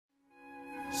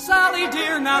Sally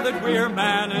dear, now that we're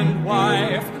man and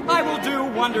wife, I will do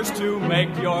wonders to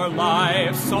make your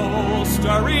life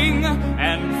soul-stirring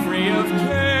and free of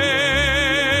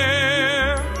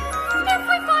care. If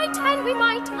we fight, and we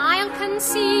might, I'll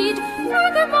concede.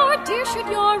 Furthermore, dear, should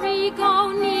your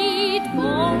ego need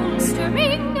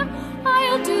bolstering,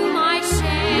 I'll do my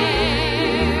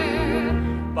share.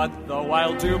 But though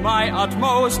I'll do my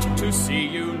utmost to see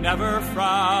you never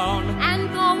frown, and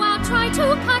though I'll try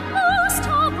to cut most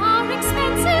of our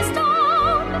expenses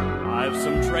down, I've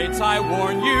some traits I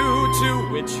warn you to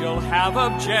which you'll have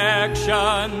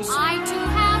objections. I do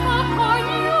have a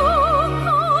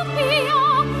cornucopia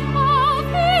of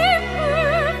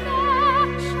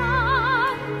imperfections.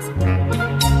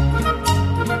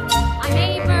 I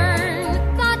may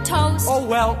burn the toast. Oh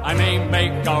well, I may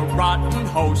make a rotten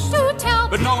host To tell,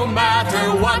 but no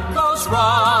matter what goes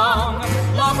wrong,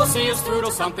 love will see us through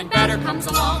till something better comes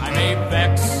along. I may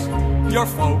vex your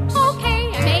folks.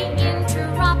 Okay, I may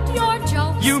interrupt your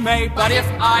jokes. You may, but if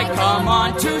I come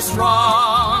on too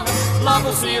strong, love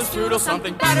will see us through till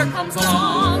something better comes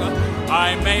along.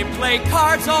 I may play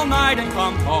cards all night and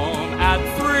come home at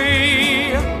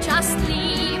 3. Just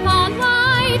leave a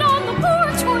light on the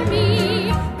porch for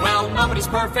me. Well, nobody's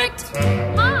perfect.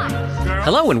 Hi.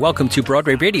 Hello and welcome to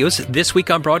Broadway Radio's This Week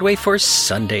on Broadway for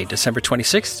Sunday, December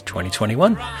 26th,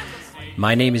 2021.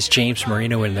 My name is James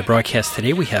Marino, and in the broadcast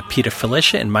today we have Peter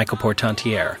Felicia and Michael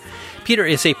Portantiere. Peter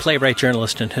is a playwright,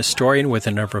 journalist, and historian with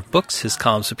a number of books. His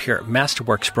columns appear at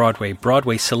Masterworks Broadway,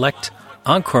 Broadway Select,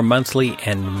 Encore Monthly,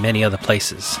 and many other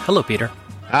places. Hello, Peter.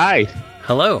 Hi.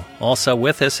 Hello. Also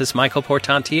with us is Michael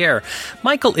Portantiere.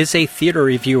 Michael is a theater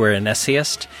reviewer and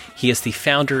essayist. He is the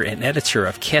founder and editor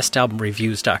of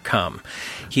CastAlbumReviews.com.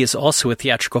 He is also a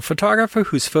theatrical photographer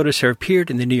whose photos have appeared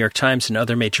in the New York Times and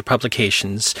other major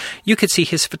publications. You can see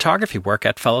his photography work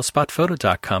at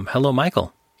followspotphoto.com. Hello,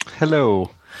 Michael.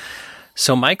 Hello.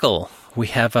 So, Michael, we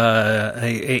have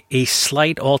a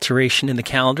slight alteration in the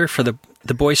calendar for the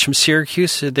boys from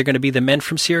Syracuse. They're going to be the men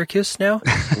from Syracuse now?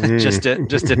 just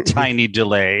a tiny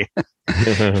delay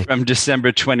from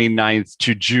December 29th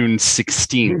to June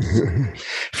 16th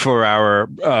for our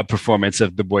performance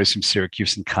of The Boys from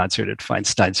Syracuse in concert at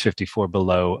Feinstein's 54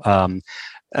 Below.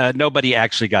 Nobody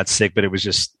actually got sick, but it was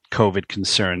just COVID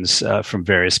concerns from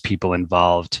various people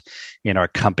involved in our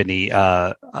company.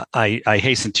 I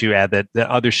hasten to add that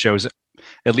the other shows,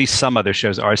 at least some other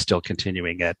shows, are still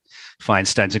continuing at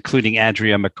Feinstein's, including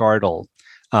Andrea McArdle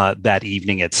that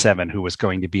evening at 7, who was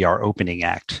going to be our opening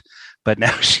act. But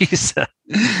now she's,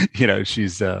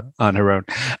 she's on her own.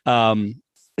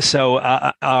 So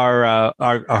our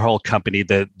whole company,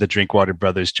 the Drinkwater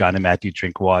brothers, John and Matthew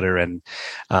Drinkwater, and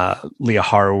Leah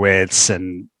Horowitz,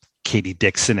 and Katie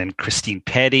Dixon, and Christine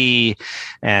Petty,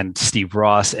 and Steve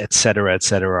Ross, et cetera,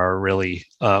 are really,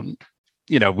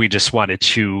 we just wanted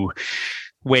to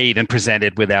wait and present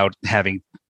it without having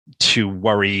to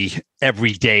worry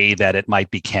every day that it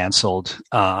might be canceled.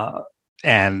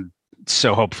 And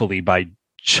so hopefully by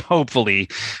June,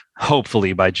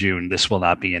 this will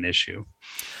not be an issue.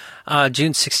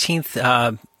 June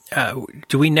 16th,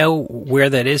 do we know where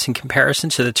that is in comparison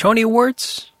to the Tony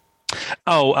Awards?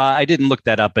 Oh, I didn't look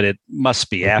that up, but it must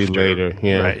be after. Later,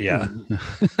 yeah. Right, yeah.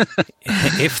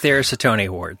 If there's a Tony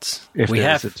Awards. We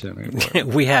have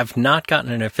not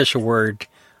gotten an official word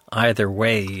either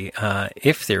way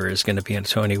if there is going to be a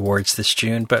Tony Awards this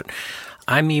June, but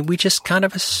I mean, we just kind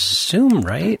of assume,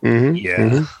 right? Mm-hmm. Yeah.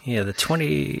 Mm-hmm. Yeah, the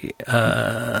 20...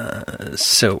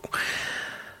 so...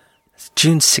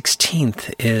 June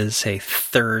 16th is a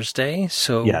Thursday,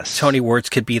 so yes. Tony Awards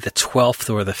could be the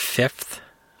 12th or the 5th.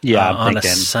 Yeah, on a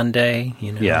Sunday.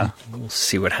 Yeah. We'll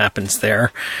see what happens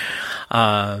there.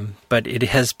 But it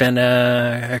has been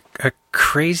a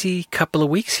crazy couple of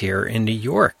weeks here in New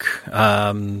York,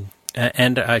 and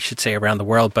I should say around the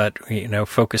world, but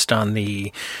focused on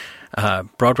the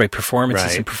Broadway performances,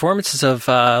 right. And performances of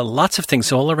lots of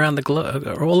things all around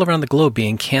the globe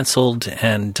being canceled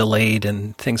and delayed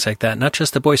and things like that. Not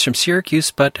just The Boys from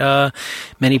Syracuse, but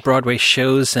many Broadway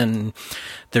shows, and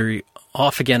the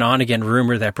off again, on again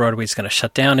rumor that Broadway's going to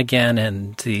shut down again,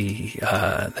 and the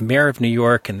mayor of New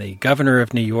York and the governor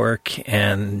of New York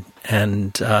and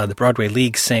the Broadway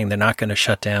League saying they're not going to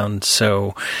shut down.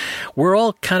 So we're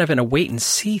all kind of in a wait and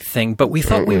see thing. But we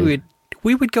thought we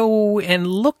would go and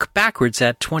look backwards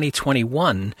at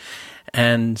 2021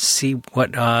 and see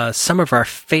what some of our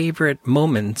favorite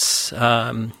moments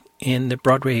in the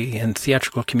Broadway and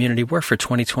theatrical community were for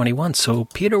 2021. So,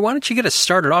 Peter, why don't you get us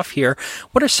started off here?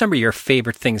 What are some of your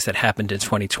favorite things that happened in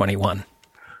 2021?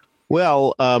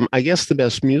 Well, I guess the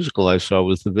best musical I saw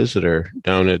was The Visitor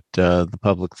down at the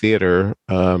Public Theater,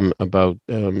 about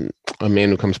a man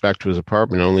who comes back to his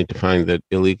apartment only to find that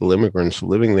illegal immigrants are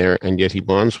living there, and yet he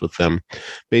bonds with them,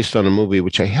 based on a movie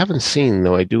which I haven't seen,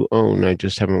 though I do own. I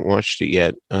just haven't watched it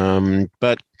yet.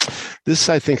 But this,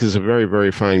 I think, is a very,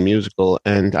 very fine musical,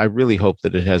 and I really hope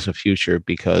that it has a future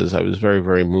because I was very,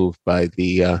 very moved by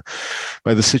the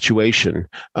situation.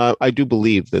 I do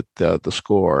believe that the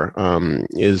score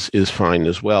is fine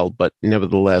as well, but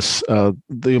nevertheless,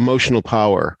 the emotional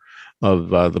power of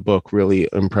the book really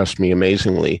impressed me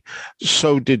amazingly.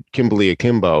 So did Kimberly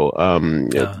Akimbo.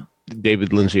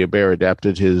 David Lindsay Abaire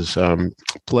adapted his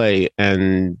play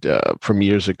and from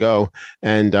years ago,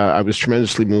 and I was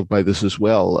tremendously moved by this as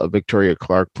well. Victoria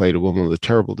Clark played a woman with a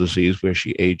terrible disease where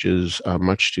she ages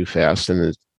much too fast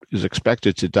and is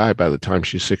expected to die by the time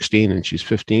she's 16, and she's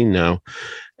 15 now.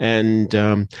 And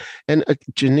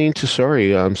Janine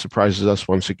Tesori surprises us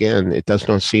once again. It does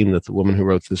not seem that the woman who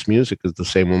wrote this music is the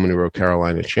same woman who wrote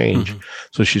Carolina Change. Mm-hmm.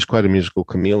 So she's quite a musical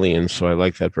chameleon, so I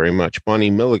like that very much. Bonnie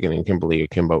Milligan in Kimberly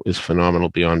Akimbo is phenomenal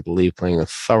beyond belief, playing a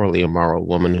thoroughly immoral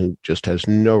woman who just has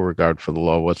no regard for the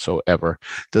law whatsoever,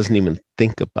 doesn't even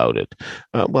think about it.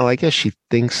 Well, I guess she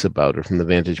thinks about it from the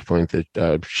vantage point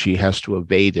that she has to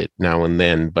evade it now and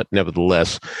then, but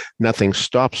nevertheless, nothing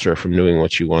stops her from doing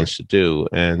what she wants to do.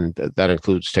 And that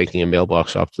includes taking a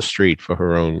mailbox off the street for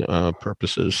her own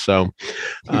purposes. So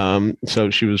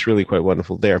she was really quite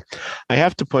wonderful there. I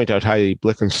have to point out Heidi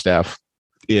Blickenstaff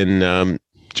in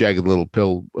Jagged Little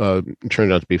Pill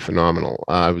turned out to be phenomenal.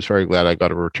 I was very glad I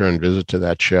got a return visit to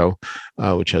that show,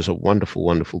 which has a wonderful,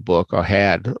 wonderful book, or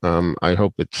had. I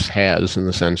hope it has, in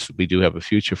the sense that we do have a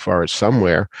future for it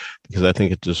somewhere, because I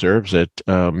think it deserves it.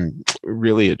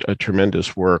 Really a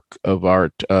tremendous work of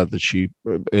art that she,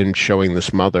 in showing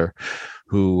this mother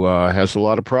who has a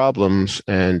lot of problems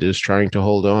and is trying to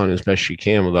hold on as best she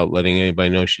can without letting anybody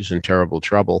know she's in terrible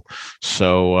trouble.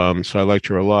 So I liked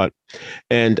her a lot.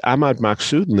 And Ahmad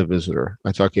Maqsood in The Visitor,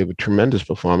 I thought, gave a tremendous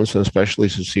performance, and especially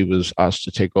since he was asked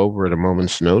to take over at a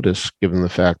moment's notice, given the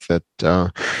fact that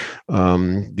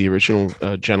the original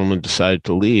gentleman decided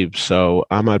to leave. So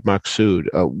Ahmad Maqsood,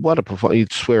 what a performance.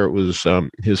 You'd swear it was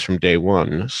his from day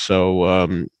one.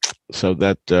 So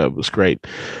that was great.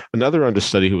 Another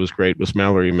understudy who was great was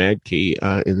Mallory Madkey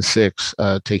in Six,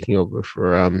 taking over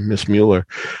for Miss Mueller.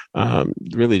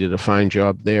 Really did a fine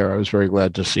job there. I was very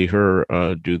glad to see her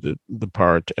do the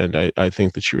part, and I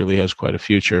think that she really has quite a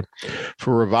future.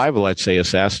 For revival, I'd say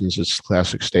Assassins is a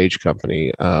classic stage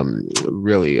company,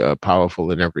 really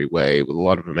powerful in every way, with a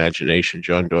lot of imagination.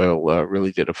 John Doyle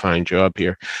really did a fine job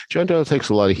here. John Doyle takes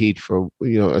a lot of heat for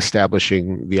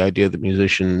establishing the idea that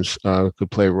musicians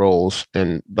could play roles,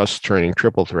 and thus turning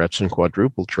triple threats and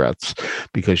quadruple threats,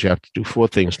 because you have to do four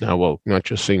things now. Well, not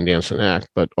just sing, dance, and act,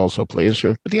 but also play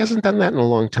instruments. But he hasn't done that in a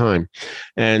long time.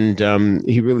 And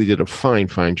he really did a fine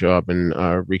job in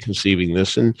reconceiving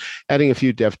this and adding a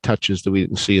few deft touches that we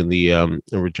didn't see in the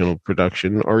original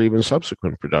production or even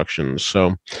subsequent productions.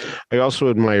 So I also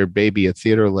admired Baby at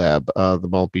Theater Lab, the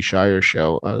Maltby Shire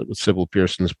show with Sybil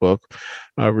Pearson's book.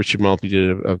 Richard Maltby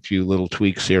did a few little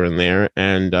tweaks here and there,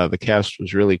 and the cast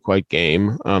was really quite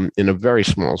game in a very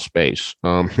small space.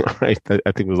 I think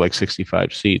it was like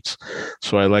 65 seats.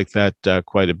 So I like that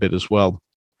quite a bit as well.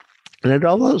 And I'd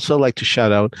also like to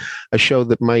shout out a show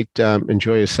that might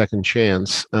enjoy a second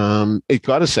chance. It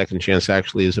got a second chance,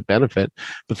 actually, as a benefit,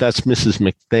 but that's Mrs.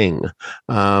 McThing,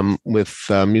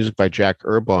 with music by Jack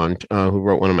Urbont, who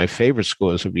wrote one of my favorite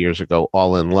scores of years ago,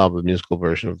 All in Love, a musical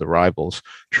version of The Rivals.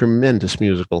 Tremendous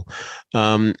musical.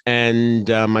 And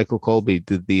Michael Colby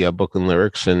did the book and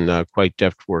lyrics, and quite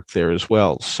deft work there as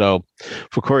well. So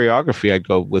for choreography, I'd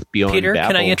go with Beyond Peter, Babel.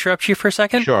 Can I interrupt you for a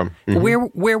second? Sure. Mm-hmm.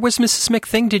 Where was Mrs.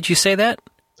 McThing? Did you say that?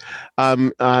 I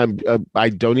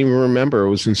don't even remember. It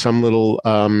was in some little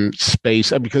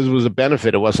space, because it was a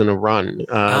benefit. It wasn't a run.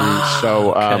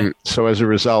 So as a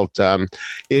result, I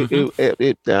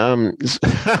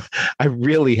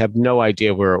really have no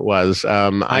idea where it was.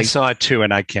 I saw it too,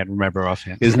 and I can't remember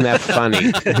offhand. Isn't that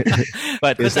funny?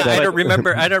 but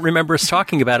I don't remember us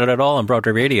talking about it at all on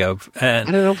Broadway Radio. I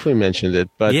don't know if we mentioned it,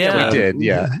 but yeah, we did.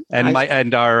 Yeah,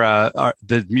 and our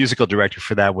the musical director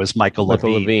for that was Michael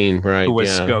Levine, right? Who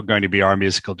was going to be our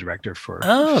musical director for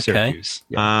Syracuse.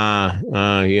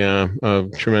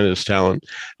 Tremendous talent.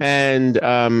 And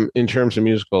in terms of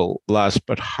musical, last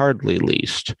but hardly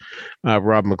least,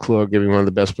 Rob McClure giving one of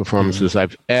the best performances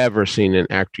I've ever seen an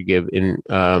actor give in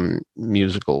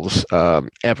musicals,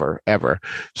 ever.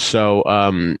 So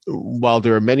while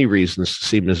there are many reasons to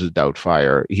see Mrs.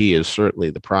 Doubtfire, he is certainly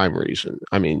the prime reason.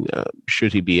 I mean,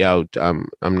 should he be out, I'm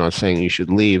not saying you should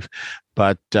leave,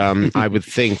 but I would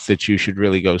think that you should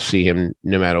really go see him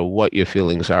no matter what your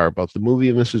feelings are about the movie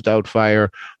of Mrs. Doubtfire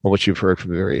or what you've heard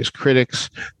from various critics.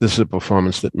 This is a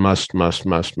performance that must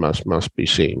be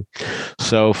seen.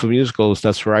 So for musicals,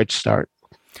 that's where I'd start.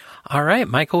 All right,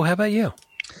 Michael, how about you?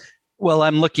 Well,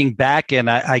 I'm looking back, and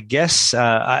I guess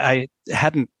I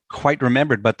hadn't quite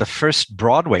remembered, but the first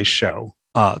Broadway show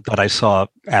that I saw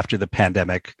after the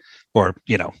pandemic, or,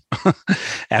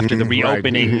 after the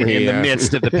reopening in the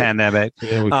midst of the pandemic.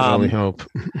 Yeah, we can only hope.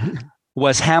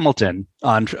 Was Hamilton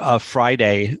on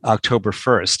Friday, October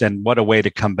 1st. And what a way to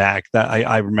come back.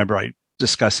 I remember I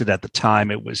discussed it at the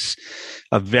time. It was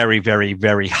a very, very,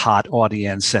 very hot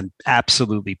audience and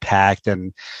absolutely packed.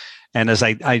 And as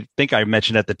I think I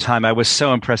mentioned at the time, I was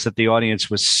so impressed that the audience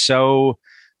was so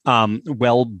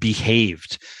well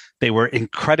behaved. They were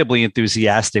incredibly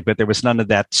enthusiastic, but there was none of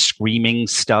that screaming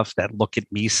stuff, that look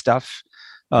at me stuff.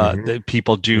 That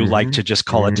people do like to just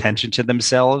call attention to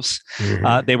themselves.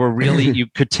 They were really, you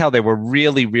could tell they were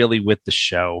really, really with the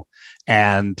show.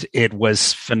 And it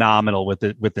was phenomenal with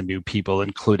the new people,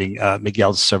 including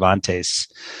Miguel Cervantes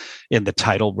in the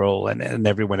title role and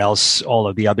everyone else, all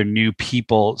of the other new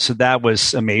people. So that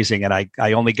was amazing. And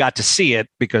I only got to see it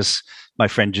because my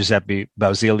friend Giuseppe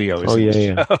Basilio is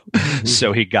in the show.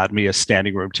 So he got me a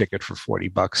standing room ticket for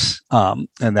 $40.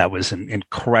 And that was an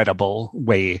incredible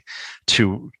way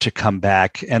to come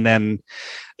back. And then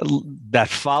that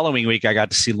following week, I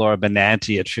got to see Laura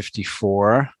Benanti at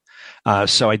 54.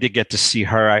 So I did get to see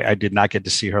her. I did not get to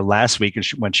see her last week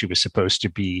when she was supposed to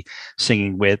be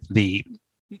singing with the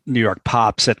New York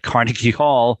Pops at Carnegie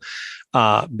Hall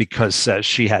because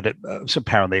she had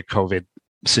apparently a COVID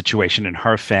situation in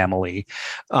her family.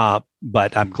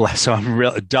 But I'm glad. So I'm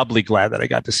really doubly glad that I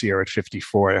got to see her at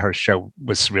 54. Her show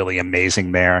was really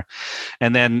amazing there.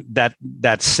 And then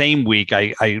that same week,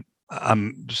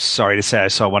 I'm sorry to say I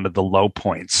saw one of the low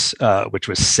points, which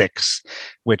was 6,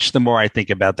 which the more I think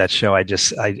about that show, it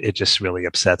just really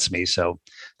upsets me. So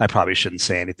I probably shouldn't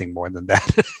say anything more than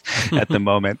that at the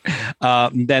moment.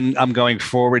 Then I'm going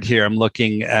forward here. I'm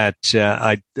looking at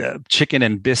Chicken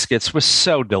and Biscuits was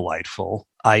so delightful.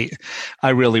 I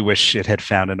really wish it had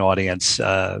found an audience.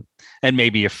 And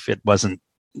maybe if it wasn't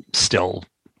still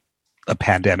a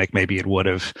pandemic, maybe it would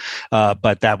have.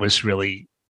 But that was really,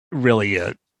 really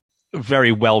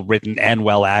very well written and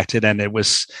well acted. And it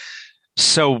was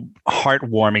so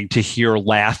heartwarming to hear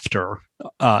laughter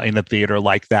in the theater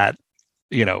like that,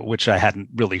 which I hadn't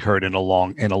really heard in a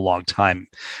long time,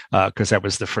 because that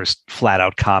was the first flat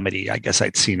out comedy I guess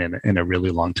I'd seen in a really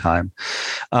long time.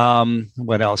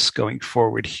 What else going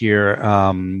forward here?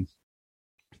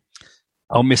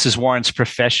 Mrs. Warren's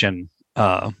Profession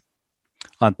on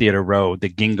Theater Row, the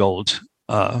Gingold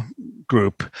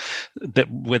group,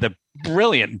 that with a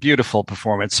brilliant, beautiful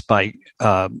performance by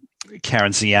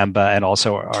Karen Ziemba and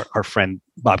also our friend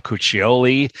Bob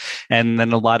Cuccioli, and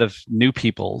then a lot of new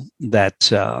people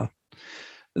that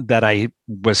I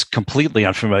was completely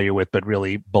unfamiliar with, but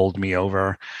really bowled me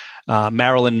over.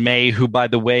 Marilyn May, who, by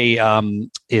the way,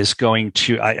 is going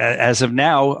to, as of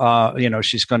now,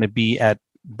 she's going to be at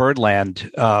Birdland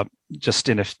just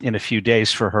in a few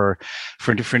days for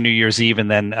New Year's Eve, and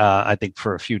then I think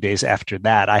for a few days after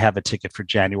that. I have a ticket for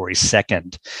January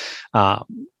 2nd,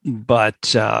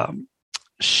 but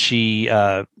she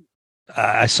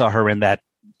I saw her in that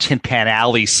Tin Pan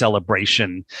Alley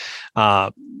celebration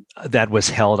that was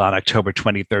held on October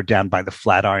 23rd down by the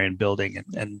Flatiron Building,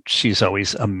 and she's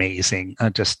always amazing,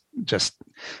 just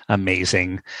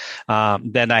amazing.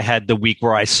 Then I had the week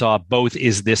where I saw both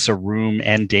Is This a Room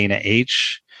and Dana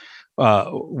H.,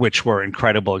 which were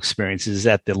incredible experiences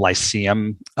at the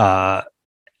Lyceum. I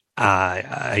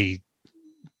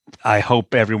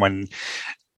hope everyone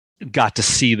got to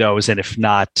see those, and if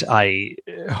not, I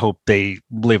hope they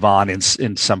live on in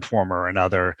some form or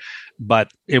another.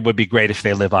 But it would be great if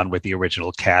they live on with the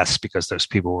original cast, because those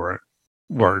people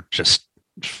were just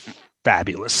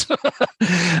fabulous.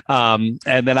 And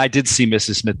then I did see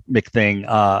Mrs. McThing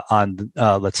on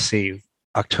let's see,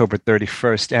 October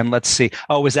 31st, and let's see.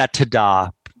 Oh, was that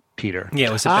Tada, Peter? Yeah,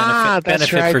 it was a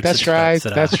benefit for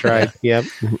That's right. Yep.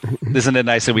 Isn't it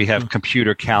nice that we have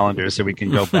computer calendars so we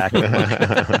can go back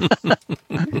and look?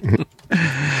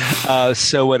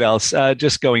 So what else?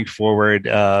 Just going forward,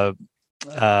 I've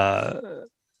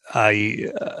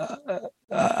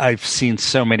seen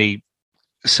so many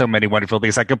wonderful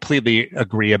things. I completely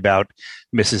agree about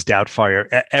Mrs.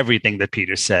 Doubtfire. Everything that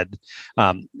Peter said,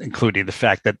 including the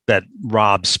fact that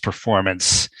Rob's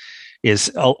performance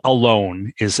is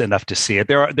alone is enough to see it.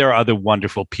 There are other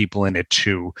wonderful people in it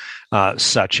too,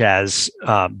 such as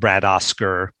Brad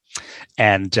Oscar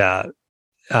and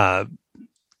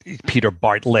Peter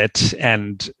Bartlett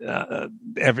and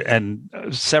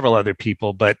several other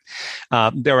people, but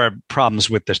there are problems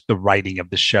with the writing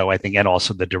of the show, I think, and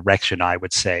also the direction, I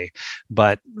would say.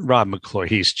 But Rob McClure,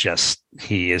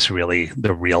 he is really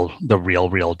the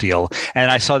real deal.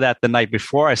 And I saw that the night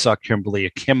before I saw Kimberly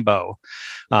Akimbo,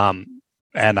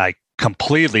 and I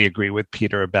completely agree with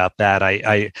Peter about that.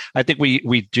 I think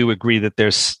we do agree that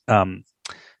there's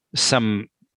some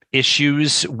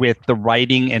issues with the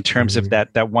writing in terms of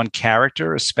that one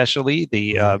character, especially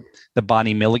the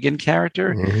Bonnie Milligan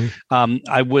character.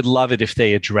 I would love it if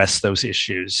they address those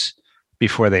issues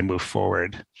before they move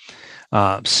forward.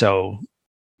 So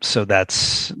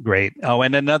that's great. Oh,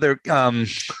 and another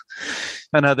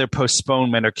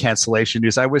postponement or cancellation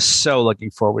news. I was so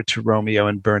looking forward to Romeo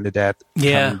and Bernadette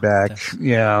coming back. Definitely.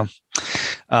 Yeah.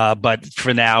 But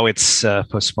for now, it's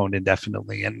postponed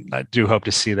indefinitely, and I do hope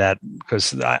to see that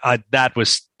because that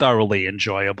was thoroughly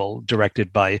enjoyable.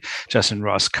 Directed by Justin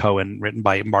Ross Cohen, written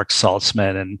by Mark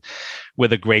Saltzman, and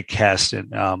with a great cast,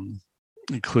 and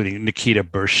including Nikita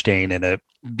Burstein in a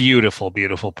beautiful,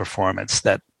 beautiful performance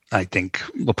that I think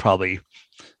will probably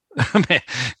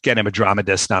get him a Drama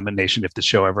Desk nomination if the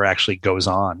show ever actually goes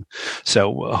on.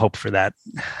 So hope for that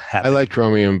happening. I liked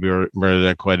Romeo and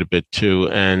Bernadette quite a bit too,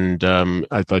 and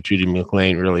I thought Judy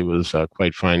McLean really was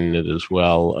quite fine in it as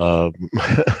well,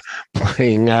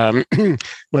 playing,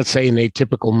 let's say, an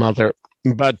atypical mother.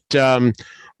 But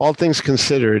all things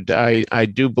considered, I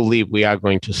do believe we are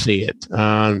going to see it.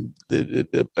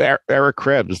 Eric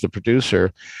Krebs, the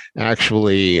producer,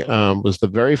 actually was the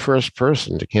very first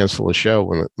person to cancel a show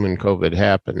when COVID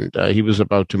happened. He was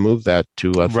about to move that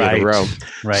to Theater Row.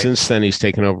 Right. Since then, he's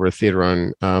taken over a theater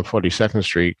on 42nd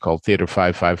Street called Theater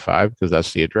 555, because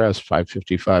that's the address,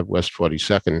 555 West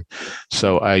 42nd.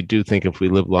 So I do think if we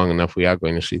live long enough, we are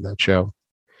going to see that show.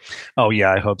 Oh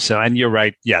yeah, I hope so. And you're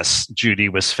right. Yes, Judy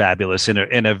was fabulous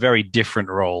in a very different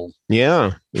role.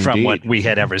 Yeah, from indeed. what we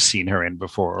had ever seen her in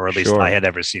before, or at least I had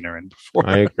ever seen her in before.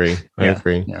 I agree. I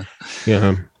agree.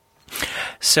 Yeah.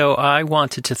 So I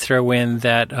wanted to throw in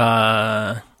that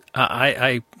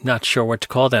I'm not sure what to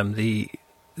call them. The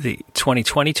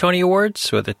 2020 Tony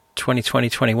Awards or the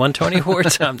 2020-21 Tony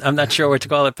Awards. I'm not sure what to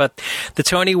call it, but the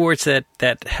Tony Awards that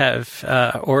have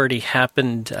already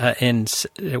happened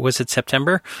was it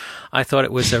September? I thought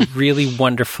it was a really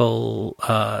wonderful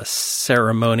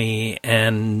ceremony,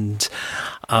 and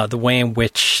the way in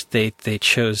which they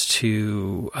chose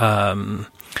to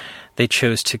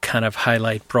kind of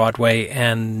highlight Broadway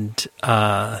and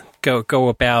go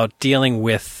about dealing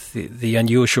with the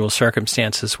unusual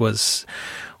circumstances was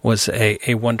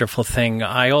a wonderful thing.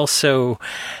 I also,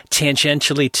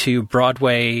 tangentially to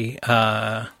Broadway,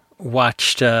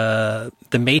 watched The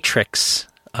Matrix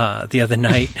the other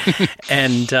night,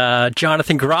 and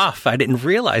Jonathan Groff, I didn't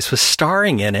realize, was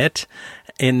starring in it,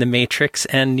 in The Matrix,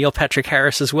 and Neil Patrick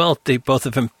Harris as well. Both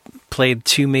of them played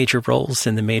two major roles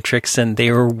in The Matrix, and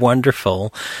they were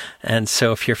wonderful. And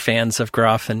so if you're fans of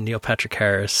Groff and Neil Patrick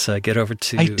Harris, get over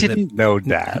to... I didn't know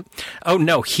that. Oh,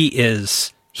 no, he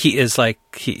is like...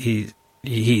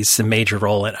 He's a major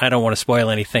role, and I don't want to spoil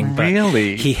anything, but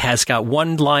really? He has got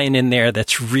one line in there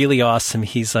that's really awesome.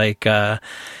 He's like...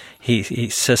 He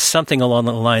says something along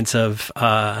the lines of,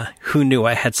 who knew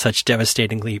I had such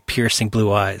devastatingly piercing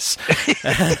blue eyes?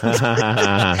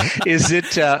 Is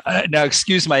it, now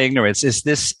excuse my ignorance,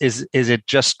 is it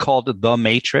just called The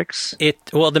Matrix?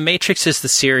 Well, The Matrix is the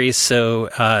series,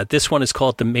 so this one is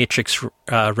called The Matrix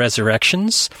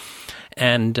Resurrections,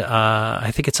 and I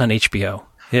think it's on HBO.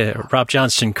 Yeah, Rob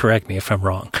Johnston, correct me if I'm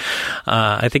wrong.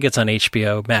 I think it's on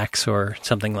HBO Max or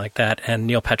something like that. And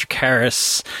Neil Patrick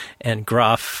Harris and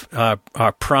Groff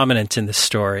are prominent in the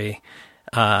story.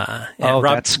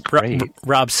 That's great.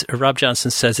 Rob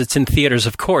Johnston says it's in theaters.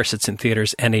 Of course, it's in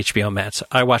theaters and HBO Max.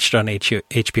 I watched it on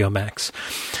HBO Max.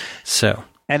 So,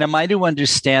 and am I to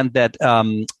understand that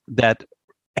that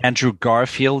Andrew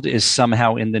Garfield is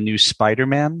somehow in the new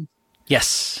Spider-Man?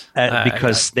 Yes,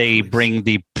 because they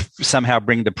somehow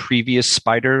bring the previous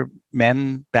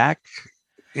Spider-Man back.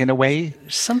 in a way.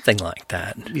 Something like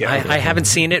that. Yeah. I haven't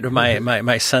seen it.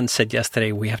 My son said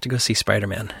yesterday we have to go see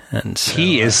Spider-Man, and so,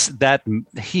 he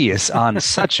is on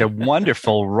such a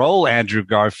wonderful role. Andrew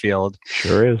Garfield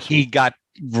Sure is. He got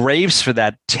raves for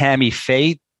that Tammy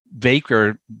Faye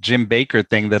Jim Baker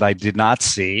thing that I did not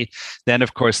see. Then,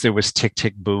 of course, there was Tick,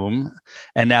 Tick, Boom.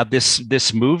 And now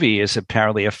this movie is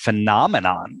apparently a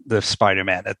phenomenon, the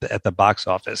Spider-Man at the box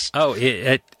office. Oh,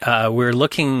 we're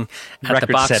looking at Record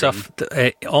the box setting.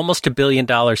 office, almost $1 billion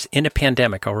in a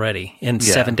pandemic already in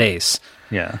 7 days.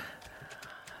 Yeah.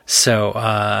 So,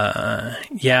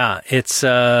 it's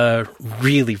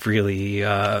really, really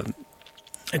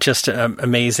just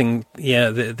amazing. Yeah,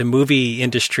 the movie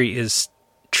industry is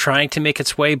trying to make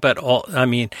its way, but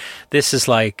this is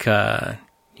like, the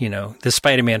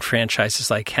Spider-Man franchise is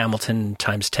like Hamilton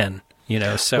times 10,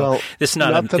 so this is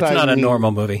not a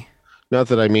normal movie. Not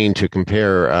that I mean to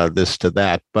compare this to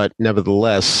that, but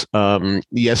nevertheless,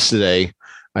 yesterday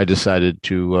I decided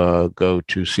to go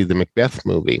to see the Macbeth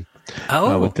movie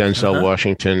with Denzel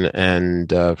Washington and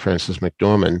Frances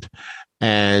McDormand.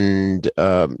 And,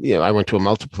 I went to a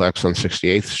multiplex on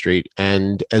 68th Street,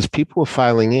 and as people were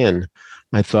filing in,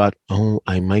 I thought,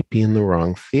 I might be in the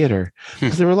wrong theater,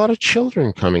 because there were a lot of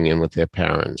children coming in with their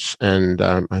parents. And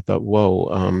I thought, whoa,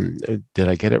 did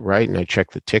I get it right? And I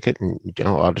checked the ticket, and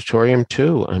auditorium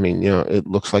too. I mean, it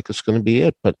looks like it's going to be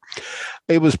it, but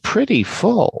it was pretty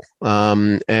full.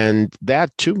 And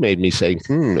that too made me say,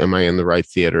 am I in the right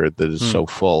theater that is so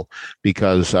full?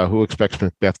 Because who expects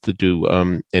Macbeth to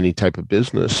do any type of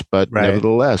business? But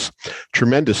nevertheless,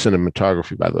 tremendous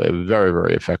cinematography, by the way, a very,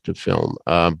 very effective film.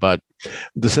 But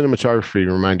the cinematography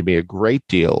reminded me a great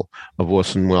deal of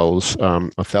Orson Welles'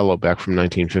 Othello back from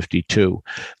 1952.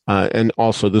 And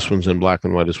also this one's in black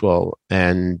and white as well.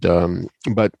 And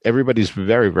but everybody's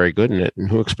very, very good in it.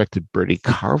 And who expected Bertie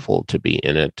Carvel to be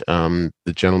in it?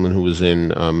 The gentleman who was in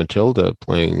Matilda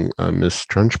playing Miss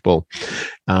Trunchbull,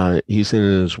 he's in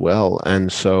it as well.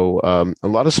 And so a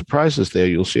lot of surprises there.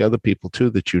 You'll see other people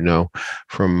too that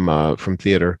from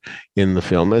theater in the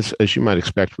film, as you might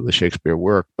expect with a Shakespeare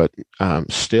work, but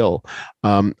still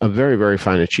a very, very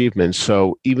fine achievement.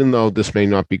 So even though this may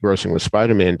not be grossing what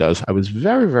Spider-Man does, I was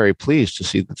very, very pleased to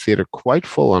see the theater quite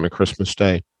full on a Christmas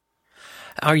day.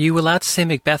 Are you allowed to say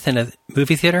Macbeth in a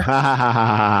movie theater?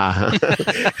 I'm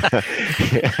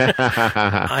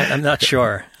not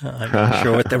sure. I'm not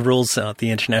sure what the rules, the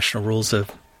international rules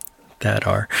of that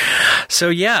are.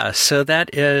 So that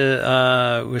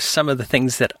was some of the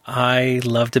things that I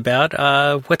loved about.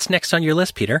 What's next on your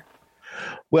list, Peter?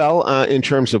 Well, in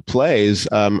terms of plays,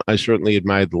 I certainly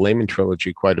admired the Lehman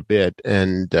trilogy quite a bit,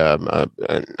 and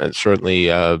certainly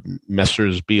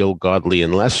Messrs. Beale, Godley,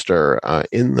 and Lester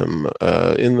in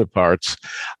the parts.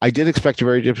 I did expect a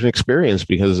very different experience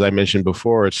because, as I mentioned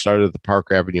before, it started at the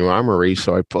Park Avenue Armory,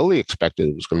 so I fully expected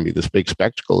it was going to be this big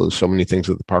spectacle, as so many things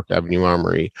at the Park Avenue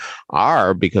Armory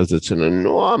are, because it's an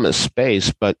enormous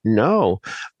space. But no,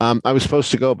 I was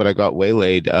supposed to go, but I got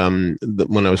waylaid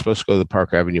when I was supposed to go to the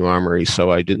Park Avenue Armory, so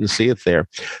I didn't see it there.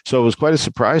 So it was quite a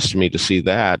surprise to me to see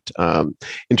that.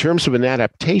 In terms of an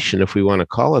adaptation, if we want to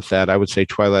call it that, I would say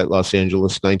Twilight Los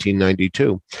Angeles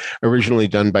 1992, originally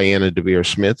done by Anna Devere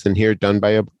Smith, and here done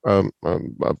by a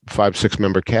 5-6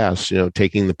 member cast,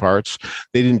 taking the parts.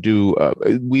 They didn't do,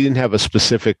 we didn't have a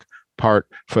specific part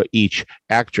for each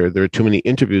actor. There are too many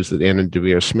interviews that Anna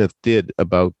Devere Smith did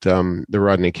about the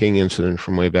Rodney King incident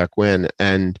from way back when,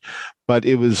 but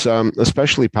it was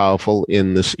especially powerful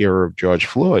in this era of George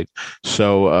Floyd.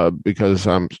 So because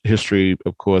history,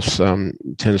 of course,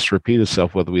 tends to repeat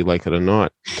itself whether we like it or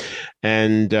not.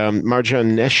 And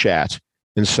Marjan Neshat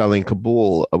in Selling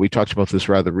Kabul, we talked about this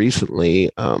rather recently.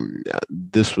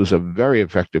 This was a very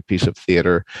effective piece of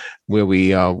theater where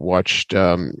we watched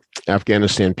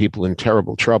Afghanistan people in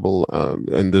terrible trouble,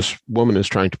 and this woman is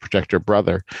trying to protect her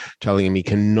brother, telling him he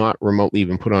cannot remotely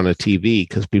even put on a TV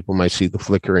because people might see the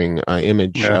flickering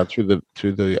image through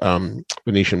the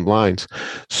Venetian blinds.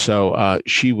 So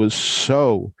she was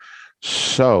so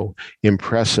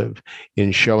impressive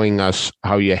in showing us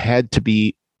how you had to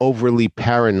be overly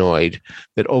paranoid,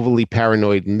 that overly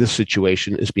paranoid in this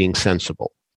situation is being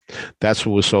sensible. That's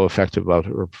what was so effective about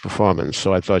her performance.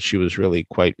 So I thought she was really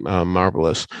quite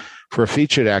marvelous. For a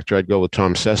featured actor, I'd go with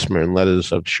Tom Sesmer in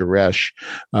Letters of Sharesh,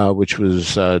 which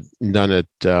was done at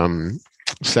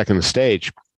Second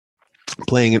Stage,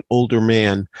 playing an older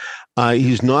man.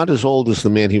 He's not as old as the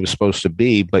man he was supposed to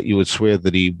be, but you would swear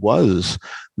that he was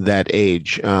that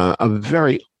age. A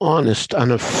very honest,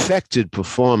 unaffected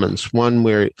performance, one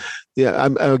where,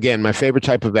 again, my favorite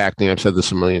type of acting, I've said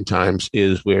this a million times,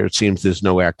 is where it seems there's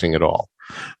no acting at all.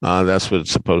 That's what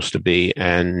it's supposed to be,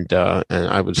 and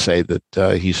I would say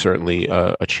that he certainly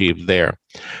achieved there.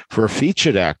 For a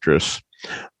featured actress,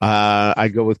 I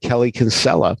go with Kelly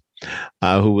Kinsella,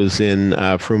 who was in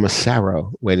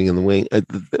Frumasaro, Waiting in the Wing.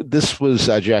 This was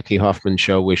Jackie Hoffman's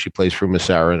show where she plays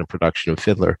Frumasaro in a production of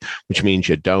Fiddler, which means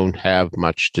you don't have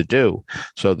much to do.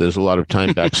 So there's a lot of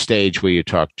time backstage where you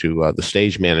talk to the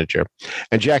stage manager.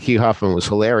 And Jackie Hoffman was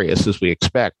hilarious, as we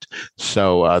expect.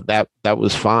 So that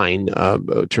was fine.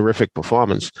 Terrific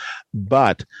performance.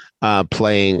 But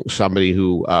playing somebody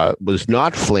who was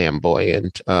not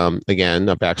flamboyant, again,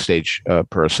 a backstage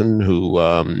person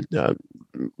who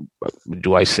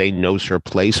do I say knows her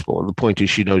place? Well, the point is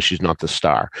she knows she's not the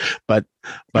star. But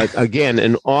again,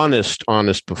 an honest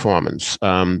performance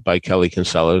by Kelly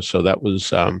Kinsella. So that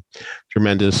was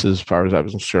tremendous as far as I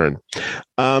was concerned.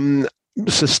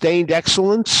 Sustained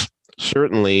excellence.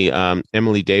 Certainly,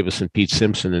 Emily Davis and Pete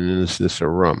Simpson in Is This a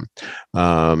Room?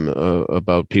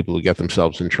 About people who get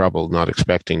themselves in trouble not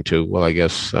expecting to. Well, I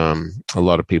guess a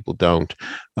lot of people don't.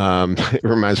 It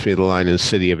reminds me of the line in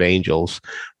City of Angels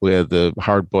where the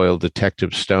hard-boiled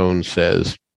Detective Stone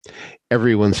says,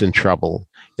 "Everyone's in trouble.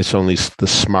 It's only the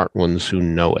smart ones who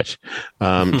know it."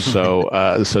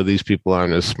 So these people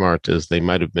aren't as smart as they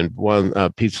might have been.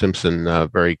 Pete Simpson,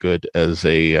 very good as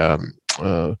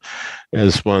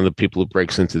as one of the people who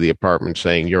breaks into the apartment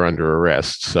saying you're under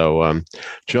arrest. So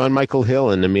John Michael Hill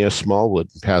and Namir Smallwood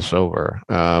pass over.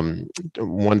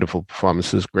 Wonderful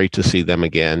performances. Great to see them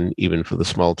again, even for the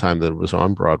small time that it was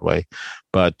on Broadway.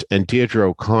 And Deirdre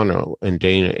O'Connor and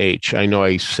Dana H. I know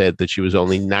I said that she was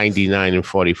only 99 and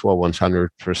 44,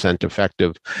 100%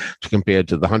 effective compared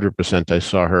to the 100% I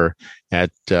saw her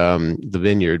at the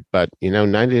Vineyard. But,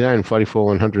 99 and 44,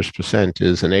 100%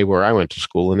 is an A where I went to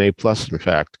school, an A plus, in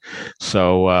fact.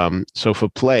 So for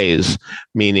plays,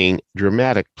 meaning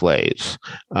dramatic plays,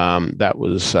 that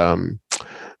was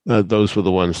those were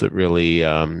the ones that really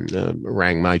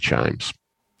rang my chimes.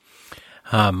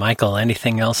 Michael,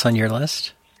 anything else on your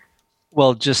list?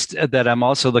 Well, just that I'm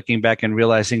also looking back and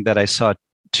realizing that I saw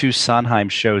 2 Sondheim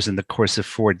shows in the course of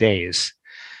 4 days,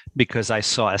 because I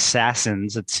saw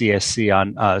Assassins at CSC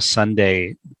on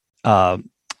Sunday,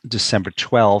 December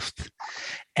 12th,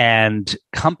 and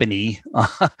Company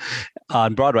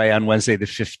on Broadway on Wednesday the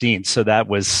 15th. So that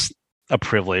was a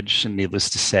privilege, and needless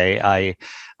to say,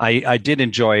 I did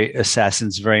enjoy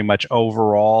Assassins very much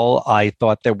overall. I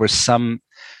thought there were some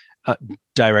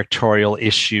directorial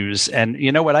issues, and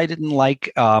you know what I didn't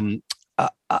like.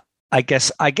 I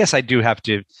guess I do have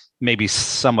to maybe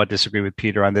somewhat disagree with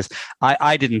Peter on this.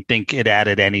 I didn't think it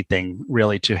added anything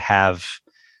really to have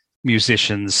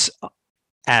musicians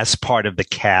as part of the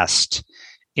cast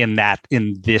in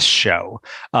this show,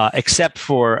 except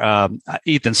for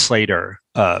Ethan Slater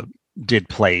did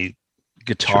play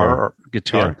guitar.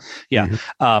 Yeah.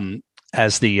 Mm-hmm.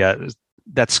 As the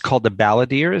that's called the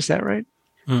balladeer, is that right?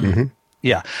 Mm-hmm.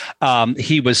 Yeah.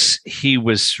 He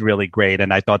was really great,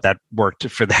 and I thought that worked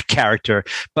for that character.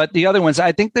 But the other ones,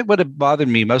 I think that what had bothered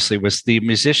me mostly was the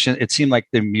musician. It seemed like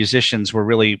the musicians were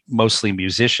really mostly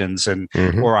musicians and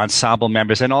or ensemble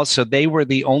members, and also they were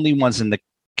the only ones in the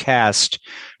cast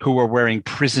who were wearing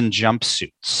prison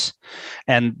jumpsuits,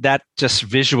 and that just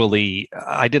visually,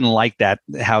 I didn't like that,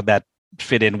 how that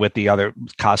fit in with the other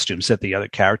costumes that the other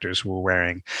characters were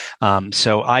wearing.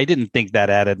 So I didn't think that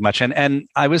added much. And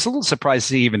I was a little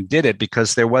surprised he even did it,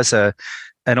 because there was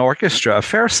an orchestra, a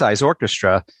fair size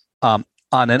orchestra,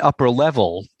 on an upper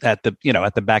level at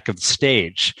the back of the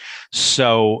stage.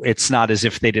 So it's not as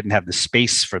if they didn't have the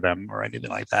space for them or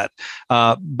anything like that.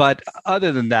 But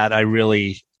other than that, I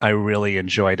really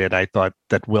enjoyed it. I thought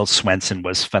that Will Swenson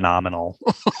was phenomenal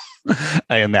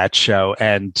in that show,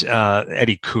 and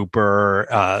Eddie Cooper,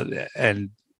 and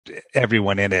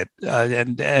everyone in it.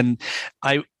 And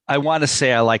I want to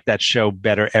say I like that show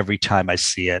better every time I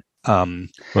see it.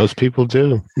 Most people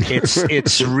do. If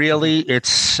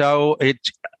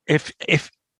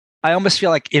I almost feel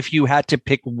like if you had to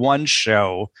pick one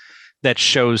show that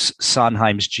shows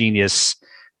Sondheim's genius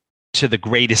to the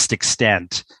greatest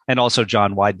extent, and also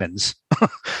John Weidman's,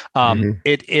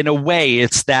 it, in a way,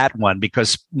 it's that one,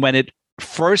 because when it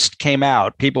first came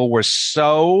out, people were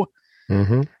so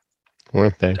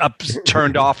weren't they?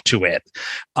 Turned off to it.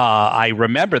 I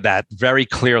remember that very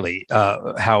clearly,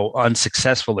 how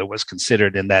unsuccessful it was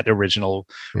considered in that original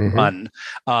run.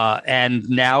 And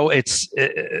now it's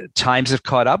times have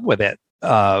caught up with it,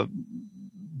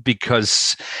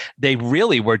 because they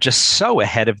really were just so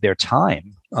ahead of their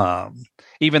time.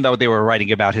 Even though they were writing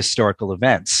about historical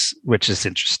events, which is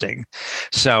interesting.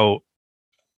 So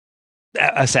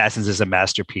Assassins is a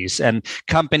masterpiece. And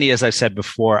Company, as I said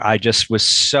before, I just was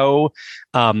so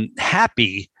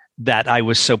happy that I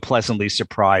was so pleasantly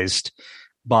surprised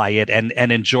by it and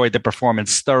enjoyed the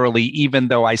performance thoroughly, even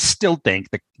though I still think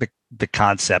the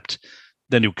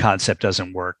new concept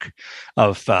doesn't work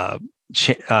of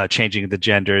changing the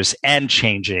genders and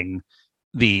changing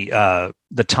the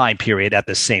time period at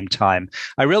the same time.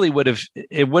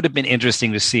 It would have been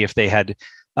interesting to see if they had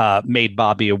made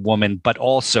Bobby a woman, but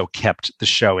also kept the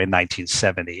show in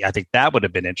 1970. I think that would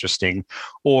have been interesting.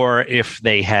 Or if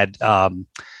they had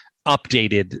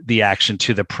updated the action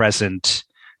to the present,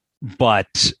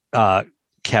 but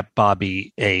kept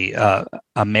Bobby a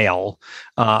male.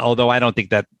 Although I don't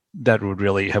think that would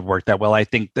really have worked that well. I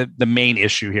think that the main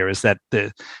issue here is that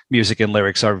the music and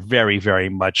lyrics are very, very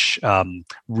much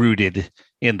rooted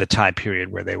in the time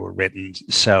period where they were written.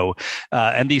 So,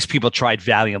 and these people tried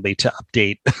valiantly to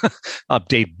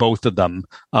update both of them,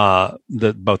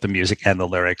 both the music and the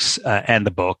lyrics, and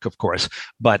the book, of course.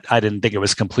 But I didn't think it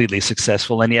was completely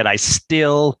successful, and yet I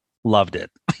still loved it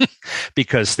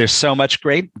because there's so much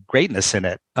greatness in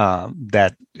it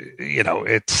that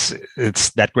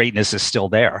it's that greatness is still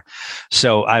there.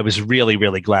 So I was really,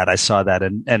 really glad I saw that,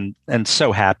 and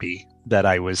so happy that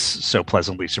I was so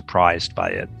pleasantly surprised by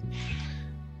it.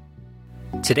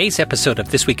 Today's episode of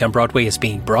This Week on Broadway is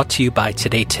being brought to you by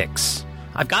Today Tix.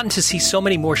 I've gotten to see so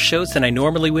many more shows than I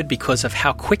normally would because of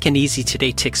how quick and easy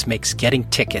Today Tix makes getting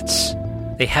tickets.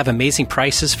 They have amazing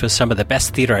prices for some of the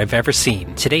best theater I've ever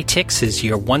seen. Today Tix is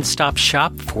your one-stop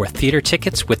shop for theater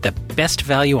tickets with the best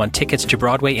value on tickets to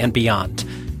Broadway and beyond.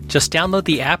 Just download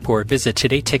the app or visit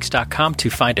todaytix.com to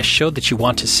find a show that you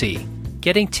want to see.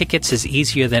 Getting tickets is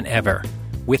easier than ever.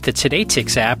 With the Today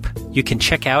Tix app, you can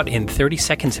check out in 30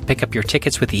 seconds and pick up your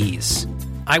tickets with ease.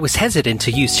 I was hesitant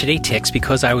to use Today Tix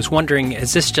because I was wondering,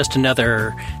 is this just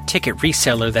another ticket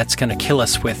reseller that's going to kill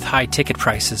us with high ticket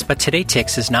prices? But Today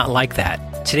Tix is not like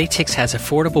that. Today Tix has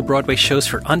affordable Broadway shows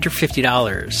for under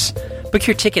 $50. Book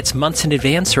your tickets months in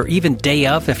advance or even day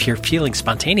of if you're feeling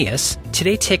spontaneous.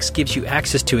 Today Tix gives you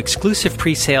access to exclusive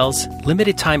pre-sales,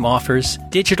 limited time offers,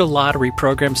 digital lottery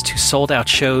programs to sold-out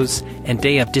shows, and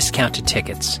day of discounted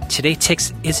tickets. Today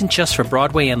Tix isn't just for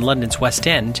Broadway and London's West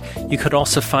End. You could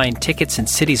also find tickets in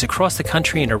cities across the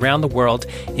country and around the world,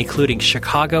 including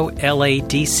Chicago, LA,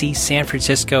 DC, San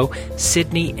Francisco,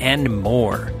 Sydney, and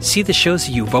more. See the shows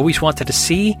you've always wanted to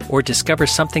see or discover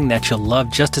something that you'll love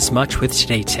just as much with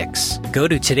Today Tix. Go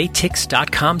to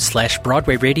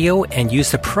todaytix.com/Broadway Radio and use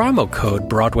the promo code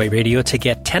Broadway Radio to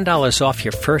get $10 off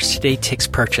your first Today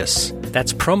Tix purchase.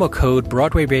 That's promo code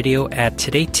Broadway Radio at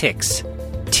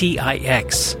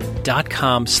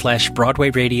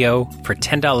todaytix.com/Broadway Radio for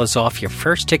 $10 off your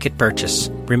first ticket purchase.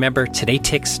 Remember,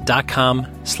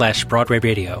 todaytix.com/Broadway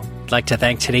Radio. I'd like to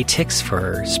thank Today Tix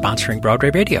for sponsoring Broadway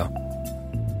Radio.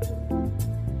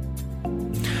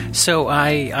 So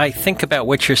I think about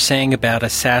what you're saying about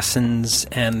Assassins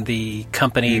and the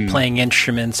company playing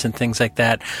instruments and things like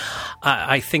that.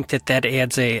 I think that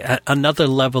adds another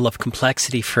level of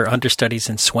complexity for understudies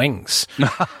and swings.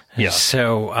 Yeah.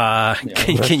 So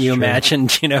can you imagine,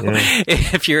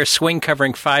 if you're a swing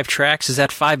covering 5 tracks, is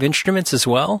that 5 instruments as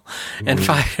well? And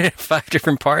five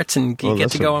different parts, and you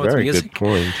get to go on with music? Good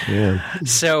point. Yeah.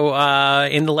 So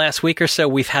in the last week or so,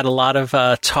 we've had a lot of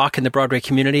talk in the Broadway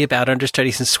community about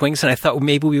understudies and swings, and I thought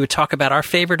maybe we would talk about our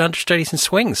favorite understudies and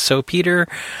swings. So, Peter,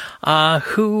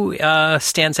 who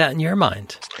stands out in your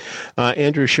mind?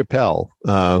 Andrew Chappelle,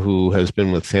 who has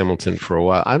been with Hamilton for a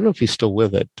while. I don't know if he's still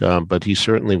with it, but he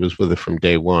certainly was with it from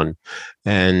day one.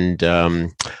 And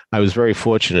I was very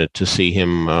fortunate to see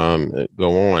him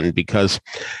go on because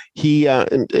he,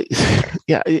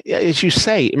 as you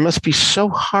say, it must be so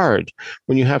hard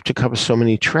when you have to cover so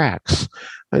many tracks.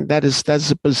 And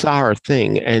that's a bizarre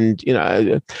thing. And,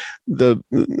 I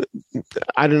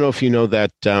don't know if you know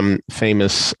that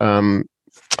famous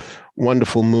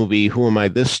wonderful movie, Who Am I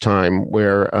This Time,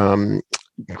 where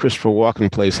Christopher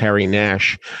Walken plays Harry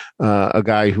Nash, a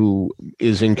guy who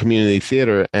is in community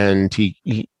theater, and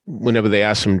he whenever they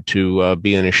ask him to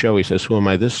be in a show, he says, "Who am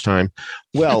I this time?"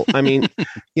 Well, I mean,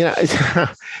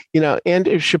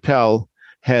 Andrew Chappelle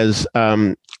has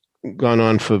gone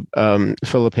on for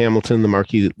Philip Hamilton, the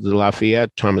Marquis de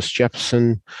Lafayette, Thomas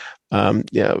Jefferson,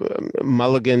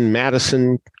 Mulligan,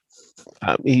 Madison.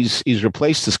 He's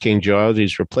replaced as King George.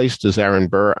 He's replaced as Aaron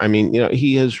Burr. I mean,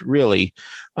 he has really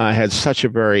had such a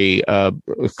very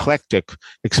eclectic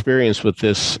experience with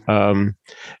this.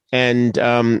 And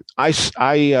I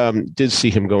did see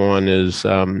him go on as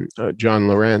John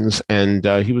Lorenz, and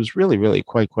he was really, really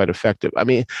quite effective. I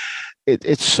mean,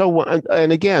 it's so,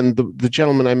 and again, the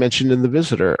gentleman I mentioned in The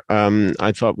Visitor,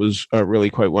 I thought was really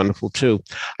quite wonderful too.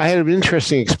 I had an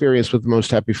interesting experience with The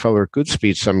Most Happy Feller at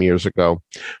Goodspeed some years ago,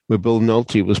 where Bill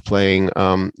Nolte was playing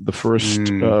the first.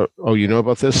 Oh, you know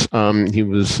about this? He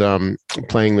was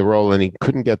playing the role, and he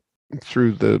couldn't get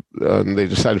through the. They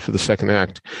decided for the second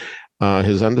act,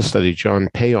 his understudy John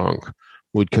Payong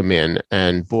would come in,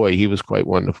 and boy, he was quite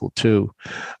wonderful too.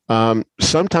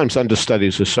 Sometimes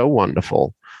understudies are so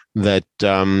wonderful that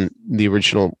the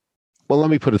original, well, let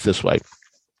me put it this way.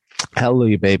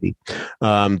 Hallelujah, Baby,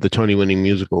 the Tony-winning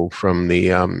musical from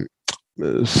from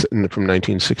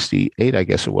 1968, I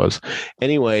guess it was.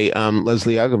 Anyway,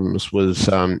 Leslie Uggams was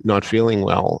not feeling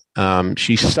well.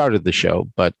 She started the show,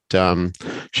 but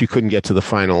she couldn't get to the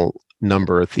final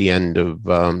number at the end of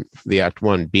the act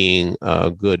one, being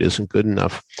good isn't good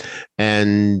enough.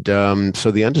 And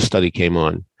so the understudy came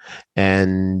on,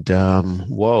 and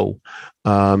the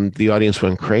audience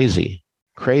went crazy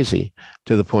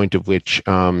to the point of which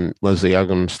Leslie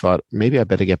Uggams thought, maybe I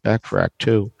better get back for act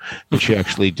two. And she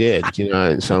actually did,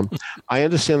 and so I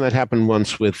understand that happened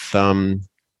once with Pearl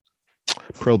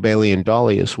Bailey and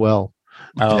Dolly as well.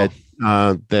 Oh.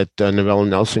 That Novella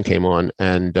Nelson came on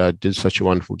and did such a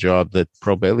wonderful job that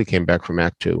Pearl Bailey came back from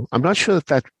act two. I'm not sure that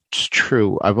that's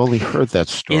true. I've only heard that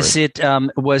story. Is it,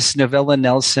 was Novella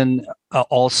Nelson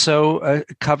also a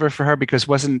cover for her? Because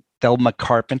wasn't Thelma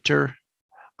Carpenter?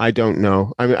 I don't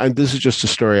know. I mean, this is just a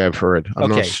story I've heard.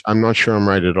 I'm not sure I'm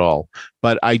right at all,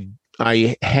 but I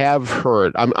have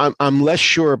heard. I'm less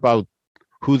sure about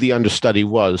who the understudy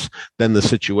was than the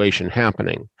situation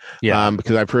happening. Yeah.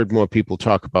 Because I've heard more people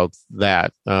talk about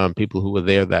that, people who were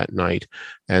there that night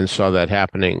and saw that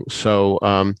happening. So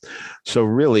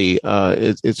really,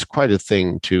 it's quite a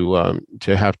thing to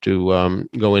have to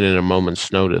go in a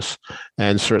moment's notice.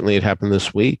 And certainly it happened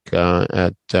this week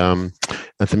at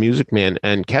the Music Man.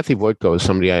 And Kathy Voitko is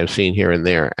somebody I have seen here and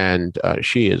there, and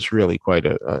she is really quite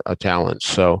a talent.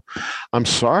 So I'm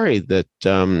sorry that,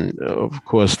 of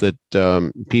course, that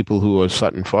people who are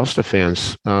Sutton Foster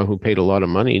fans who paid a lot of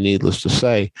money, needless to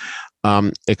say,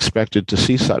 expected to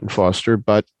see Sutton Foster,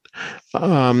 but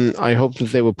I hope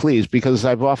that they were pleased, because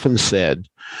I've often said,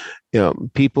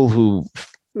 people who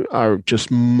are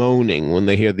just moaning when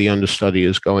they hear the understudy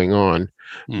is going on,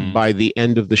 by the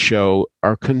end of the show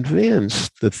are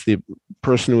convinced that the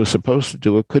person who was supposed to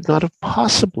do it could not have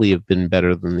possibly have been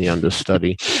better than the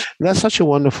understudy. And that's such a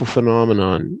wonderful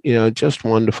phenomenon, just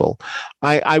wonderful.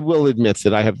 I will admit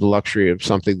that I have the luxury of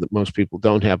something that most people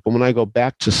don't have. But when I go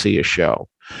back to see a show,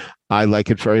 I like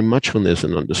it very much when there's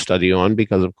an understudy on,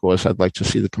 because, of course, I'd like to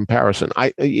see the comparison.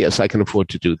 Yes, I can afford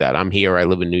to do that. I'm here. I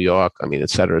live in New York. I mean, et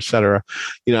cetera, et cetera.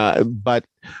 But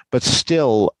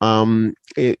still,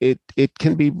 it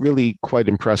can be really quite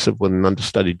impressive when an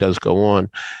understudy does go on.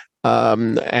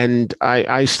 And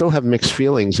I still have mixed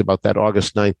feelings about that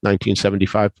August 9th,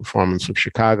 1975 performance of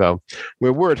Chicago,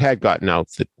 where word had gotten out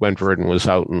that Gwen Verdon was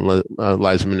out and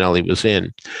Liza Minnelli was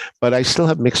in. But I still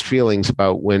have mixed feelings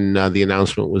about when the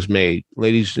announcement was made.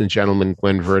 Ladies and gentlemen,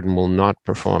 Gwen Verdon will not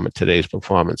perform at today's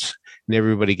performance. And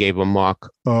everybody gave a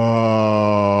mock,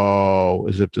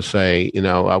 as if to say,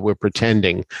 we're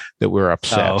pretending that we're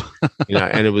upset.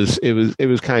 And it was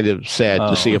kind of sad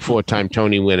to see a 4-time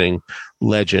Tony winning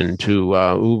legend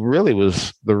who really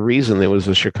was the reason there was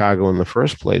a Chicago in the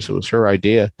first place. It was her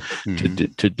idea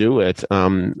to do it.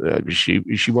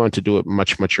 She wanted to do it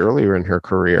much earlier in her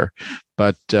career.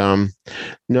 But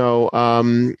no,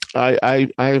 I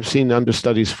have seen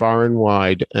understudies far and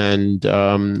wide, and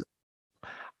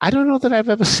I don't know that I've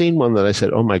ever seen one that I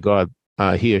said, "Oh my God,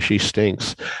 he or she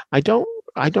stinks." I don't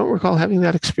recall having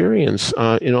that experience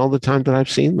in all the time that I've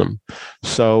seen them.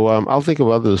 So I'll think of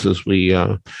others as we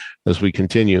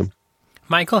continue.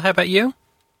 Michael, how about you?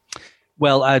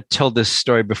 Well, I've told this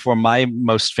story before. My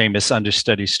most famous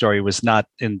understudy story was not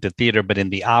in the theater, but in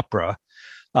the opera,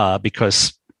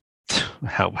 because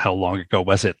how long ago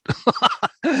was it?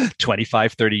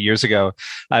 25, 30 years ago.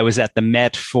 I was at the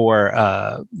Met for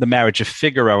The Marriage of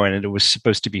Figaro, and it was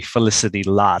supposed to be Felicity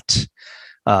Lott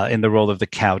in the role of the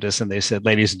Countess. And they said,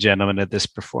 ladies and gentlemen, at this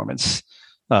performance,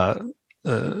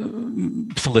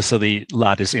 Felicity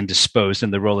Lott is indisposed,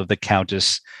 and the role of the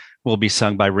Countess will be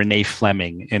sung by Renee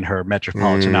Fleming in her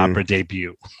Metropolitan Opera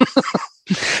debut.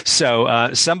 So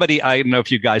somebody, I don't know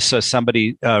if you guys saw,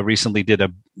 somebody recently did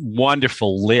a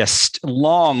wonderful list,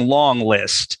 long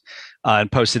list,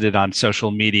 and posted it on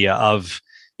social media of,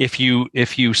 if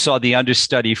you saw the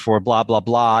understudy for blah blah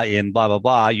blah in blah blah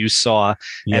blah, you saw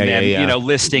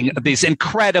listing these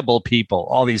incredible people,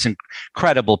 all these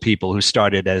incredible people who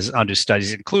started as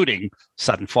understudies, including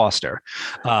Sutton Foster.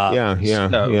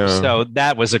 So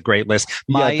that was a great list.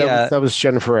 That was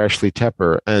Jennifer Ashley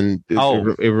Tepper, and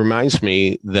it reminds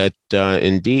me that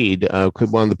indeed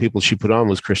one of the people she put on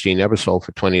was Christine Ebersole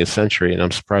for 20th Century, and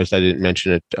I'm surprised I didn't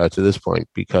mention it to this point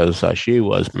because she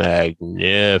was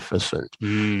magnificent.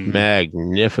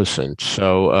 Magnificent.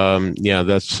 So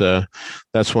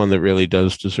that's one that really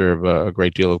does deserve a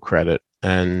great deal of credit.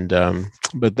 And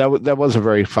but that was a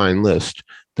very fine list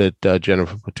that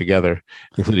Jennifer put together,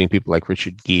 including people like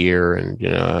Richard Gere, and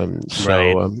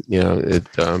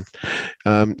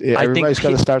everybody's got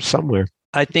to start somewhere.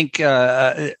 I think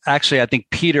I think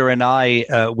Peter and I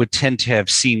would tend to have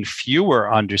seen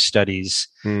fewer understudies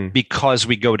because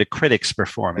we go to critics'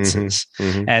 performances,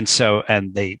 and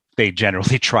they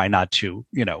generally try not to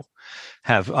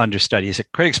have understudies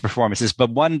at critics' performances.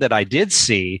 But one that I did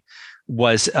see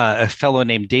was a fellow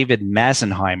named David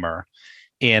Masenheimer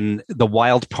in The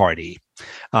Wild Party,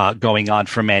 going on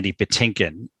for Mandy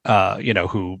Patinkin,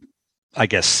 who I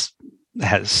guess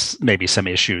has maybe some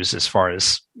issues as far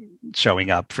as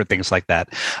showing up for things like that.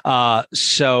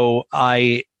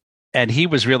 And he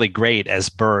was really great as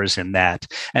Burrs in that.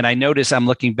 And I notice, I'm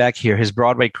looking back here, his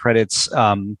Broadway credits,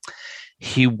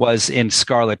 he was in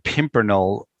Scarlet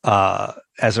Pimpernel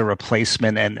as a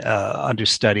replacement and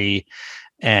understudy.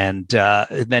 And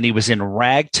then he was in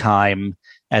Ragtime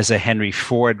as a Henry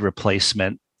Ford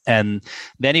replacement. And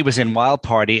then he was in Wild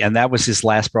Party, and that was his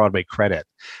last Broadway credit.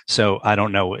 So I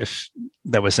don't know if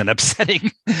that was an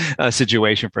upsetting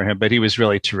situation for him, but he was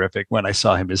really terrific when I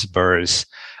saw him as Burrs.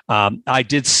 I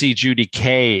did see Judy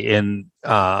Kay on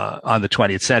the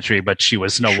 20th Century, but she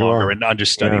was no longer an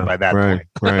understudy by that point.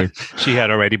 Right. She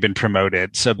had already been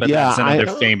promoted. But that's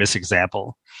another famous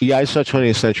example. Yeah, I saw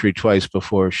 20th Century twice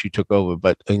before she took over,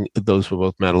 but those were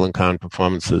both Madeline Kahn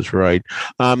performances, right?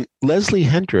 Leslie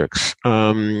Hendricks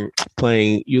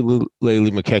playing Eulalie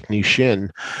McKechnie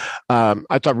Shin.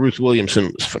 I thought Ruth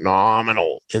Williamson was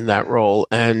phenomenal in that role,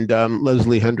 and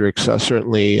Leslie Hendricks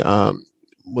certainly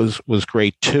was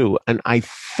great too. And I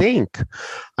think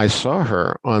I saw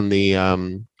her on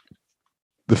the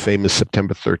famous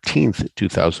September 13th,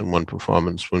 2001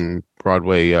 performance when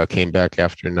Broadway came back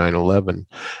after 9/11.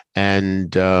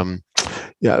 And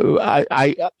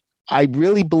I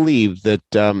really believe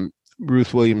that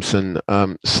Ruth Williamson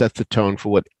set the tone for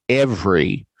what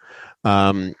every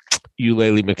Eulalie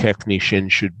McKechnie Shin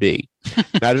should be.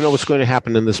 Now, I don't know what's going to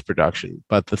happen in this production,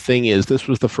 but the thing is, this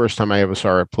was the first time I ever saw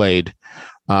her played,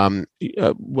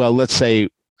 let's say,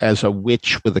 as a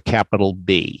witch with a capital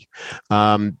B,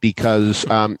 because,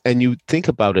 and you think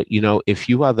about it, if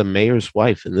you are the mayor's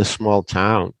wife in this small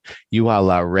town, you are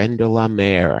la reine de la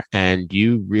maire, and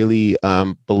you really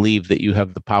believe that you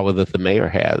have the power that the mayor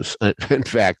has. In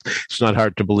fact, it's not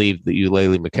hard to believe that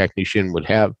Eulalie McKechnie Shin would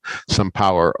have some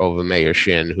power over Mayor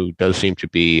Shin, who does seem to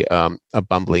be a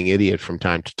bumbling idiot from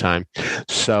time to time.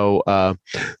 So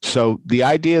the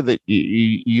idea that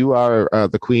you are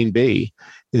the queen bee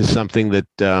is something that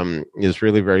is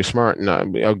really very smart.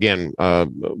 And again,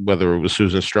 whether it was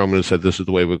Susan Stroman who said this is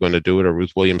the way we're going to do it, or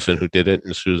Ruth Williamson who did it,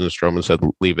 and Susan Stroman said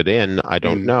leave it in, I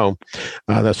don't know.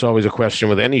 That's always a question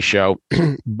with any show.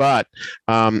 But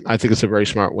I think it's a very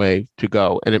smart way to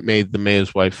go, and it made The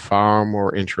Mayor's Wife far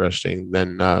more interesting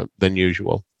than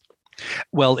usual.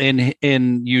 Well, in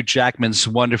Hugh Jackman's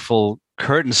wonderful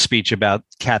curtain speech about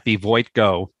Kathy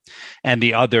Voigtko and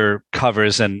the other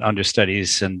covers and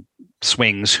understudies and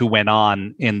swings who went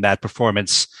on in that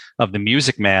performance of The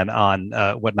Music Man on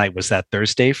what night was that?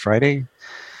 Thursday, Friday?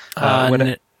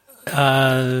 I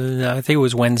think it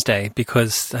was Wednesday,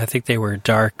 because I think they were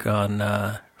dark on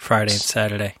Friday and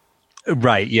Saturday.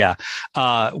 Right, yeah.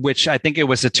 Which I think it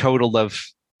was a total of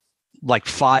like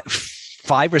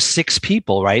five or six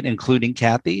people, right, including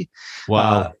Kathy.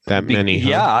 Wow, that many.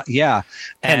 Huh? Yeah.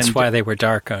 Hence why they were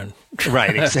dark on.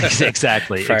 Right,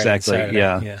 exactly, exactly.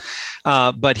 Yeah.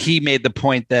 But he made the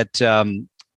point that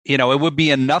it would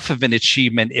be enough of an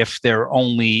achievement if they're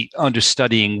only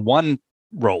understudying one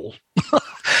role.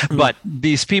 But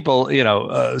these people,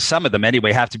 some of them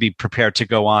anyway, have to be prepared to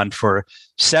go on for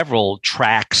several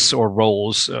tracks or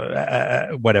roles,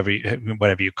 whatever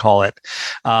you call it,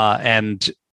 and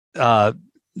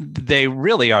they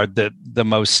really are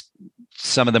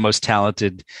some of the most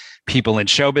talented people in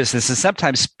show business. And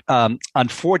sometimes,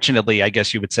 unfortunately, I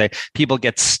guess you would say, people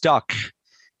get stuck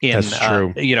That's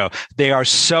true. They are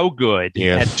so good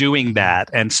at doing that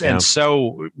and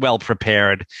so well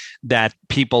prepared that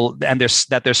people, and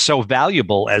they're so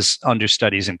valuable as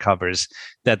understudies and covers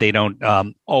that they don't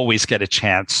always get a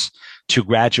chance to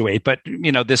graduate. But,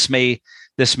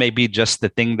 this may be just the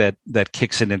thing that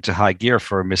kicks it into high gear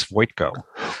for Miss Voitko.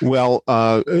 Well,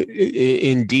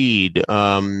 indeed.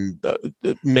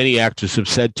 Many actors have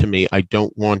said to me, I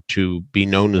don't want to be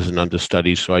known as an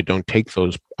understudy, so I don't take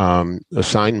those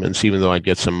assignments, even though I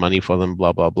get some money for them,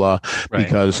 blah, blah, blah,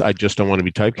 because I just don't want to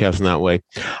be typecast in that way.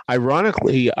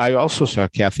 Ironically, I also saw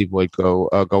Kathy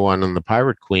Voitko go on The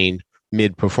Pirate Queen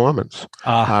mid-performance.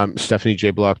 Stephanie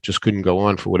J. Block just couldn't go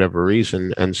on for whatever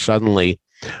reason, and suddenly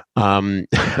there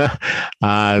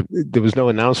was no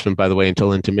announcement, by the way,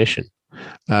 until intermission.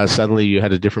 Suddenly you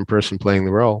had a different person playing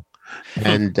the role.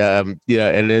 And and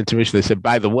in intermission they said,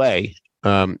 by the way,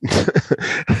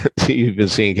 you've been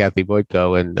seeing Kathy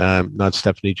Voitko and not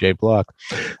Stephanie J. Block.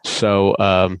 So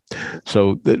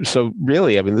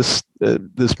really, I mean,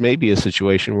 this may be a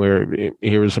situation where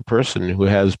here is a person who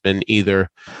has been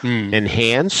either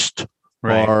enhanced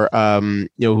or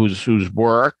who's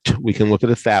worked. We can look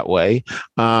at it that way.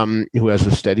 Who has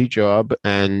a steady job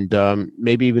and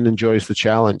maybe even enjoys the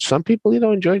challenge. Some people,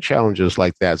 enjoy challenges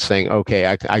like that, saying, "Okay,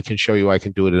 I can show you I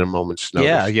can do it in a moment's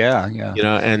notice." Yeah.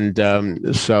 And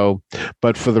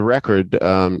but for the record,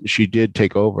 she did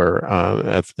take over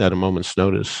at a moment's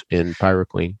notice in Pirate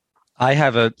Queen. I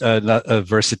have a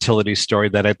versatility story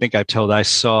that I think I've told. I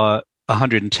saw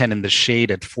 110 in the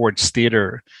Shade at Ford's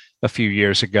Theater a few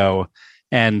years ago.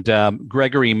 And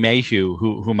Gregory Mayhew,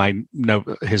 whom I know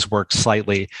his work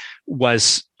slightly,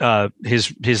 was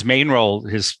his main role,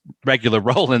 his regular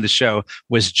role in the show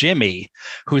was Jimmy,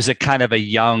 who's a kind of a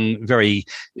young, very,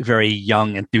 very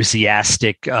young,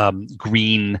 enthusiastic,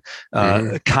 green,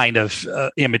 kind of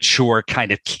immature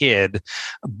kind of kid.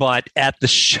 But at the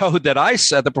show that I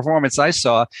saw, the performance I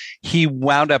saw, he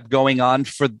wound up going on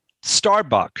for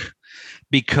Starbuck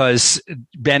because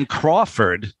Ben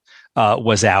Crawford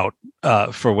was out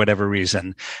for whatever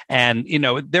reason. And,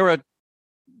 there are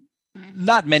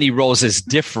not many roles as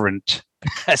different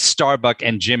as Starbuck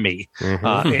and Jimmy in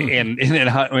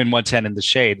 110 in the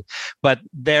Shade. But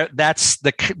that's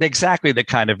exactly the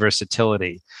kind of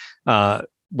versatility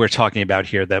we're talking about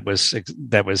here that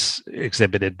was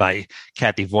exhibited by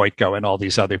Kathy Voitko and all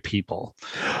these other people.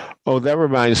 Oh, that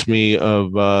reminds me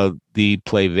of the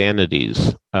play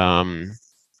Vanities.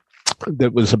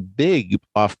 That was a big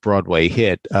off-Broadway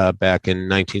hit back in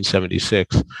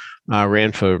 1976.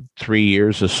 Ran for 3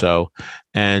 years or so,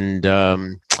 and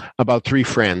about three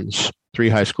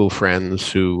high school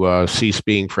friends who cease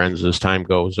being friends as time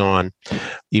goes on,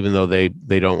 even though they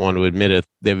don't want to admit it.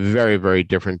 They're very, very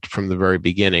different from the very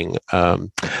beginning.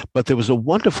 But there was a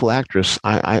wonderful actress,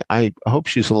 I hope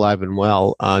she's alive and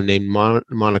well, named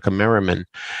Monica Merriman,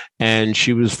 and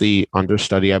she was the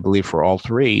understudy, I believe, for all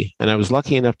three. And I was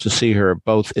lucky enough to see her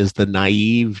both as the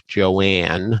naive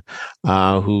Joanne,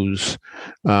 who's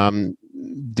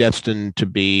destined to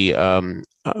be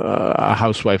a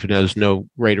housewife and has no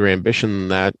greater ambition than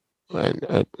that.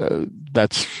 And,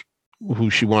 that's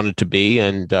who she wanted to be,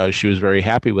 and she was very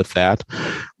happy with that.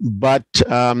 But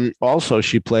also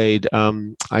she played,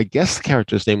 I guess the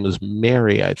character's name was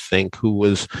Mary, I think, who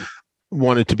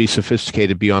wanted to be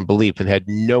sophisticated beyond belief and had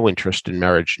no interest in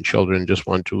marriage and children, just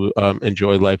wanted to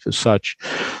enjoy life as such.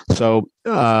 So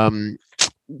to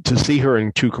see her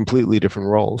in two completely different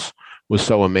roles was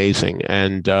so amazing.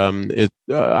 And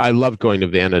I loved going to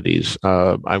Vanities.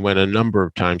 I went a number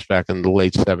of times back in the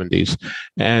late 70s,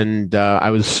 and I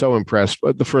was so impressed.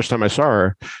 The first time I saw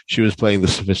her, she was playing the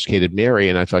sophisticated Mary,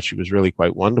 and I thought she was really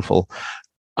quite wonderful.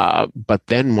 But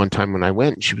then one time when I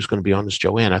went, she was going to be on as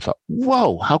Joanne. I thought,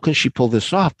 whoa, how can she pull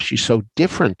this off? She's so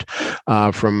different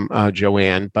from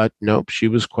Joanne. But nope, she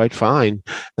was quite fine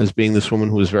as being this woman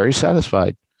who was very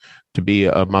satisfied to be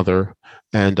a mother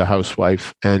and a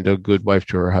housewife and a good wife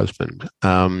to her husband.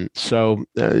 So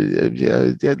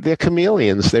they're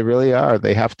chameleons. They really are.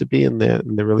 They have to be, and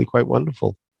they're really quite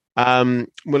wonderful. When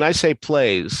I say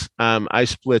plays, I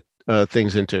split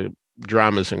things into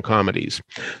dramas and comedies.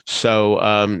 So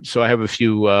I have a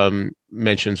few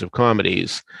mentions of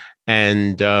comedies,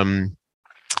 and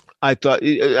I thought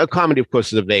a comedy, of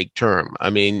course, is a vague term. I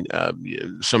mean,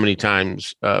 so many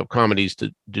times comedies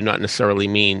do not necessarily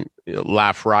mean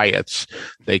laugh riots.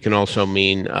 They can also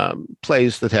mean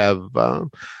plays that have a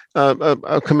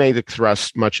comedic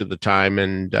thrust much of the time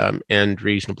and end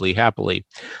reasonably happily.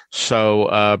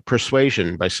 So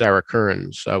Persuasion by Sarah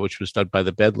Kearns, which was done by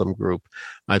the Bedlam Group,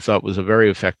 I thought was a very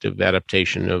effective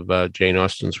adaptation of Jane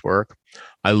Austen's work.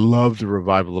 I love the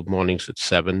revival of Mornings at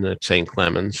 7 at St.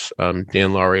 Clements. Dan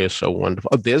Lauria is so wonderful.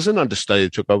 Oh, there's an understudy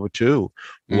that took over too.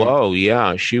 Whoa,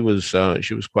 yeah, she was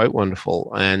quite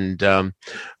wonderful. And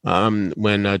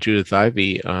when Judith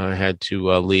Ivey had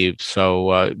to leave,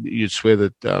 so you'd swear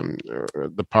that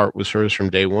the part was hers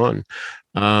from day one.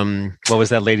 What was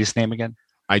that lady's name again?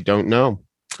 I don't know.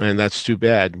 And that's too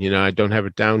bad. I don't have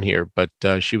it down here, but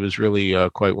she was really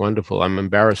quite wonderful. I'm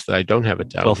embarrassed that I don't have it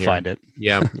down here. We'll find it.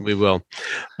 Yeah, we will.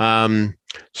 But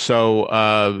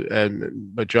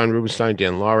John Rubinstein,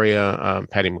 Dan Lauria,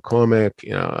 Patty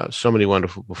McCormick, so many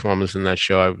wonderful performers in that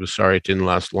show. I was sorry it didn't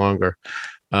last longer.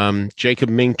 Jacob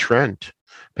Ming Trent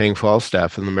playing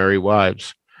Falstaff in The Merry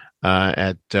Wives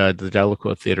at the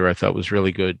Delacour Theater, I thought was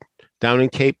really good. Down in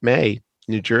Cape May,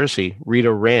 New Jersey,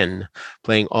 Rita Wren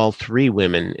playing all three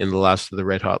women in The Last of the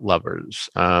Red Hot Lovers,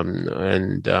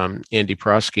 and Andy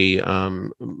Prosky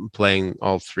playing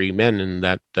all three men in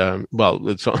that. I'm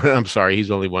sorry,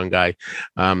 he's only one guy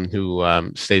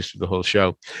who stays through the whole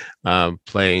show,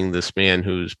 playing this man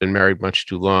who's been married much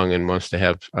too long and wants to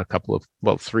have a couple of,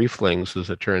 three flings, as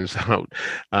it turns out.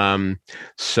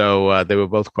 So they were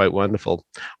both quite wonderful.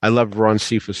 I loved Ron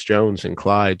Cephas Jones in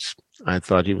Clyde's. I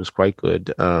thought he was quite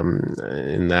good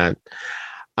in that.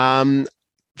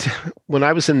 When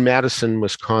I was in Madison,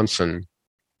 Wisconsin,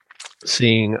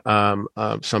 seeing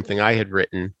something I had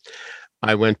written,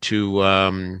 I went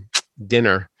to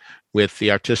dinner with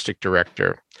the artistic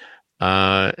director,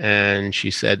 and she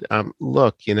said,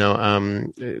 "Look, you're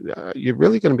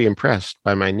really going to be impressed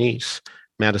by my niece,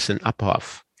 Madison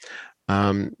Uphoff.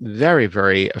 Very,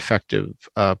 very effective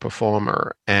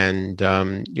performer. And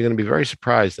you're going to be very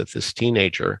surprised that this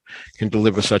teenager can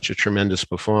deliver such a tremendous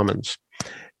performance."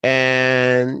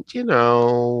 And,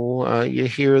 you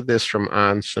hear this from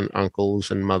aunts and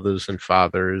uncles and mothers and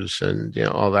fathers and,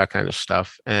 all that kind of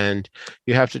stuff. And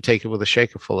you have to take it with a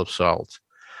shakerful of salt.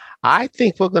 I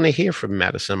think we're going to hear from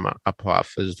Madison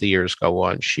Uphoff as the years go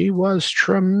on. She was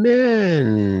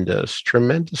tremendous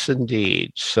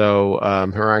indeed. So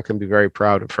her aunt can be very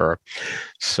proud of her.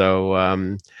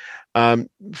 So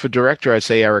for director, I'd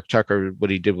say Eric Tucker, what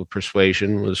he did with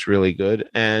Persuasion was really good.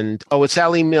 And, it's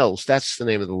Allie Mills. That's the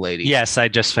name of the lady. Yes, I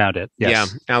just found it. Yes. Yeah,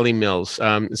 Allie Mills.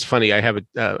 It's funny. I have it.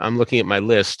 I'm looking at my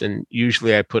list, and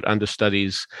usually I put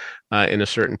understudies in a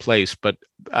certain place, but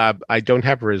I don't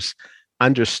have her as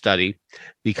understudy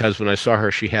because when I saw her,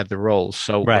 she had the roles.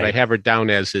 So What I have her down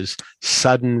as is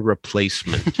sudden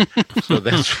replacement. So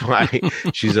that's why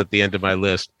she's at the end of my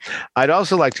list. I'd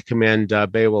also like to commend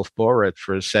Beowulf Borat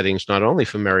for his settings, not only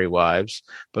for Merry Wives,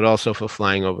 but also for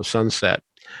Flying Over Sunset.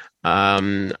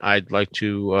 I'd like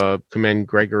to commend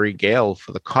Gregory Gale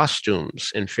for the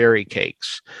costumes in Fairy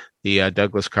Cakes, the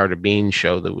Douglas Carter Bean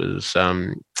show that was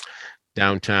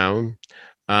downtown.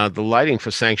 The lighting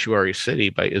for Sanctuary City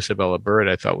by Isabella Bird,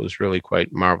 I thought was really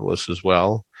quite marvelous as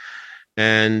well.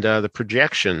 And the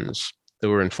projections that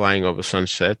were in Flying Over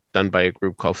Sunset, done by a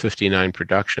group called 59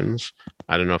 Productions.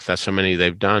 I don't know if that's how many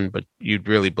they've done, but you'd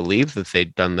really believe that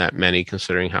they'd done that many,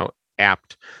 considering how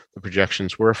apt the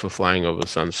projections were for Flying Over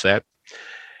Sunset.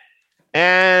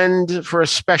 And for a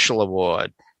special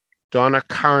award, Donna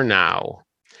Carnow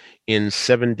in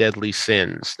Seven Deadly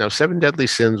Sins. Now, Seven Deadly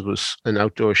Sins was an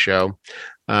outdoor show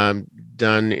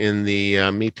done in the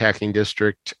meatpacking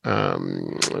district,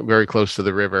 very close to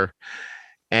the river.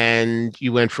 And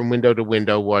you went from window to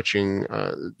window watching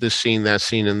this scene, that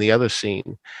scene, and the other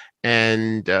scene.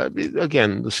 And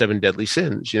again, the Seven Deadly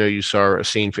Sins, you saw a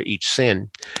scene for each sin.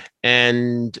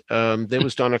 And there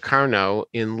was Donna Carnow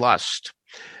in Lust.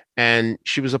 And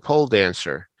she was a pole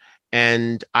dancer.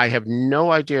 And I have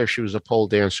no idea if she was a pole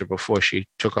dancer before she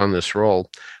took on this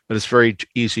role, but it's very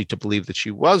easy to believe that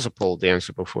she was a pole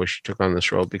dancer before she took on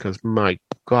this role, because my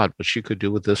God, what she could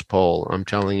do with this pole, I'm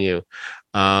telling you,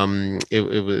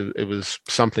 it was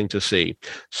something to see.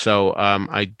 So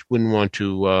I wouldn't want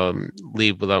to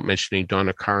leave without mentioning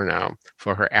Donna Carnow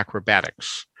for her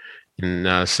acrobatics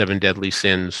in Seven Deadly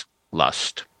Sins,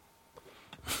 Lust.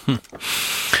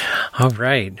 All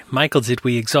right. Michael, did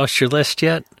we exhaust your list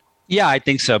yet? Yeah, I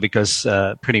think so, because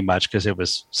pretty much because it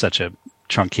was such a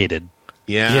truncated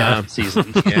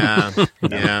season. Yeah.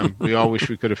 We all wish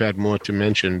we could have had more to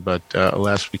mention, but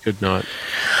alas, we could not.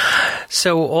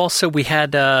 So also we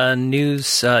had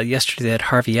news yesterday that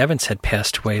Harvey Evans had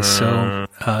passed away. So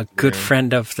a good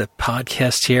friend of the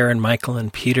podcast here, and Michael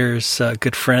and Peter's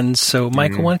good friends. So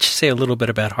Michael, why don't you say a little bit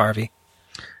about Harvey?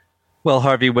 Well,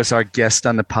 Harvey was our guest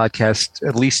on the podcast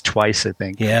at least twice, I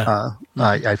think. Yeah.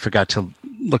 I forgot to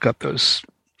look up those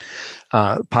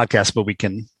podcasts, but we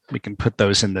can put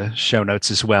those in the show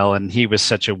notes as well. And he was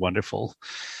such a wonderful,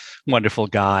 wonderful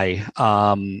guy.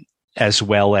 as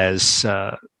well as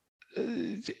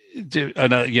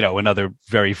another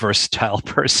very versatile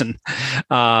person.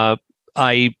 One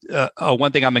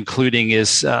thing I'm including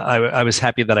is I was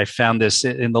happy that I found this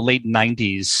in the late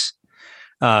 90s.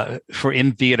 For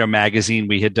In Theater magazine,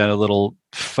 we had done a little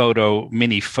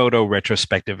mini photo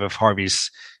retrospective of Harvey's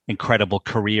incredible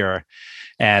career.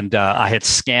 And I had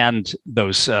scanned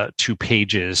those 2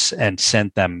 pages and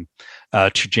sent them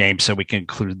to James so we can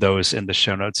include those in the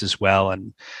show notes as well.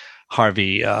 And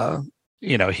Harvey,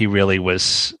 he really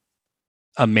was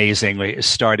amazing.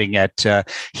 Starting at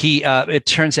it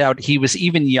turns out he was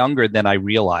even younger than I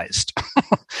realized.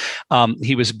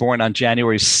 He was born on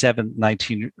January 7th,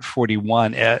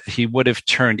 1941. He would have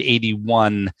turned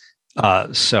 81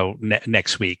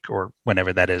 next week or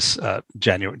whenever that is,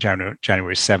 January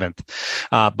 7th.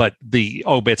 But the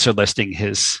obits are listing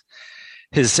his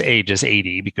age as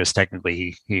 80 because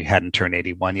technically he hadn't turned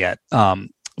 81 yet.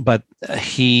 But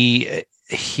he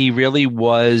really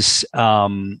was,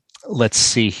 let's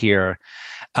see here,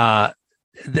 to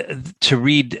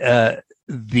read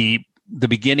the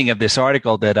beginning of this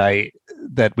article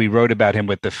that we wrote about him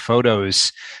with the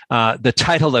photos. The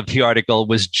title of the article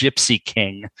was Gypsy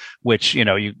King, which,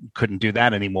 you couldn't do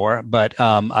that anymore. But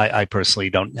I personally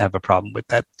don't have a problem with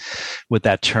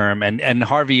that term. And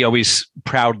Harvey always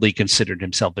proudly considered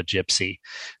himself a gypsy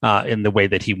in the way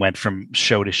that he went from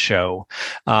show to show.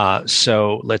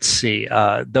 So let's see.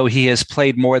 Though he has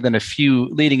played more than a few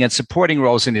leading and supporting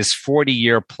roles in his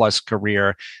 40-year plus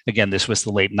career, again, this was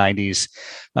the late 90s,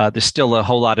 there's still a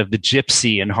whole lot of the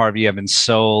gypsy in Harvey Evans'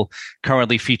 soul.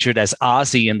 Currently featured as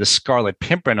Ozzy in The Scarlet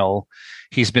Pimpernel,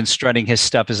 he's been strutting his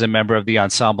stuff as a member of the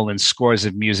ensemble in scores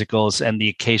of musicals and the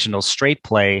occasional straight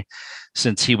play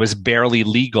since he was barely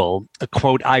legal. A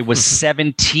quote, "I was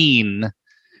 17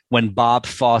 when Bob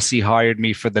Fosse hired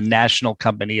me for the National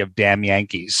Company of Damn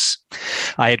Yankees.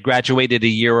 I had graduated a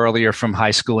year earlier from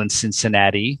high school in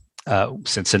Cincinnati."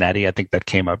 Cincinnati, I think that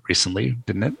came up recently,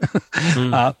 didn't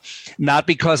it? Not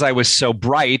because I was so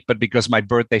bright, but because my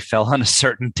birthday fell on a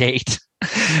certain date.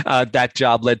 That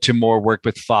job led to more work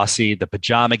with Fosse, The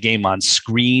Pajama Game on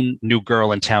Screen, New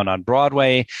Girl in Town on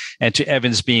Broadway, and to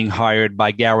Evans being hired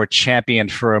by Gower Champion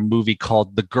for a movie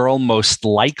called The Girl Most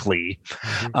Likely.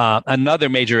 Another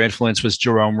major influence was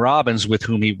Jerome Robbins, with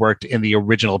whom he worked in the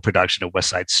original production of West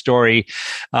Side Story.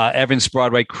 Evans'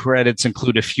 Broadway credits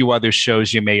include a few other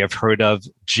shows you may have heard of: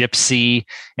 Gypsy,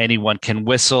 Anyone Can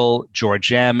Whistle,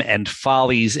 George M., and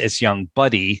Follies as young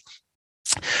Buddy.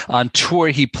 On tour,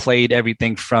 he played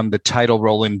everything from the title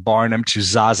role in Barnum to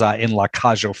Zaza in La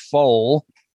Cage aux Folles.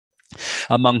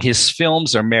 Among his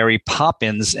films are Mary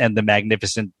Poppins and the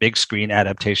magnificent big screen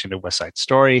adaptation of West Side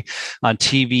Story. On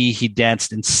TV, he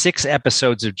danced in 6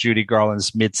 episodes of Judy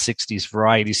Garland's mid-60s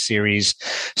variety series,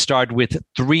 starred with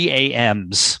 3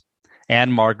 AMs,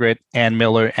 Anne Margaret, Anne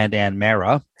Miller, and Anne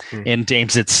Mara in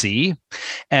Dames at Sea,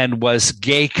 and was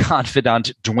gay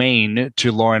confidant Dwayne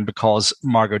to Lauren Bacall's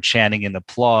Margot Channing in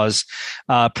Applause.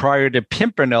 Prior to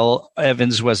Pimpernel,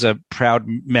 Evans was a proud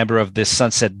member of the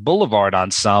Sunset Boulevard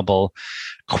ensemble.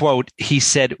 Quote, he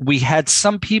said, "We had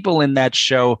some people in that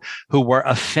show who were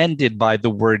offended by the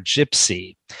word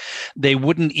gypsy. They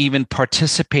wouldn't even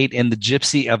participate in the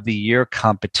Gypsy of the Year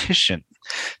competition.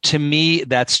 To me,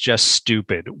 that's just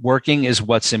stupid. Working is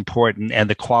what's important and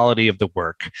the quality of the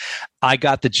work. I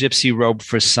got the gypsy robe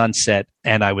for Sunset,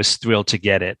 and I was thrilled to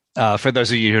get it." For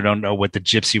those of you who don't know what the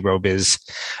gypsy robe is,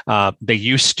 they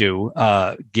used to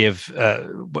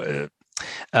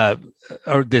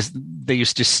they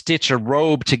used to stitch a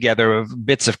robe together of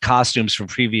bits of costumes from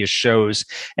previous shows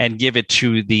and give it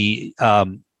to the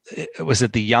was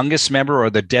it the youngest member or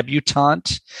the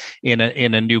debutante in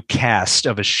a new cast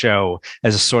of a show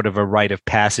as a sort of a rite of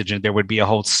passage, and there would be a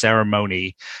whole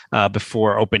ceremony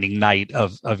before opening night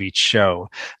of each show.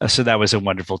 So that was a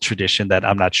wonderful tradition that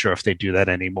I'm not sure if they do that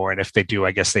anymore, and if they do,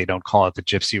 I guess they don't call it the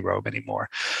gypsy robe anymore.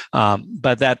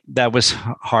 But that was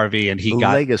Harvey, and he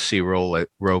got legacy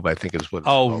robe, I think is what.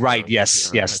 Oh, right, yes,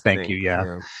 thank you,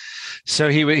 yeah. So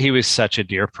he was such a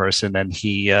dear person, and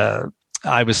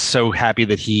I was so happy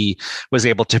that he was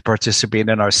able to participate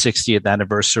in our 60th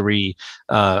anniversary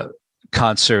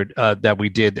concert that we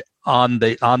did on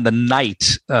the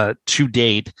night to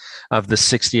date of the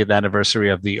 60th anniversary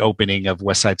of the opening of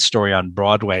West Side Story on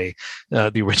Broadway,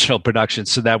 the original production.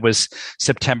 So that was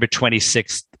September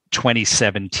 26th,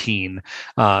 2017,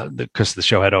 because the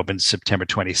show had opened September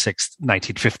 26th,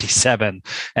 1957,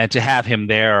 and to have him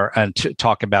there and to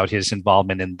talk about his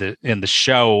involvement in the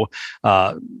show,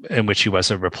 in which he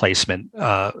was a replacement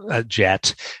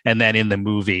Jet, and then in the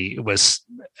movie, was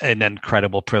an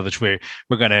incredible privilege. We're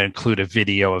going to include a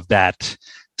video of that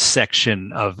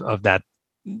section of that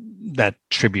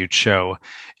tribute show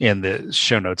in the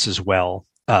show notes as well.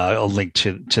 A link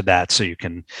to that, so you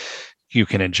can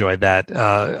enjoy that.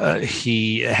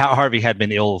 Harvey had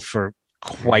been ill for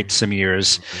quite some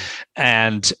years,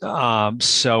 and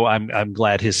so I'm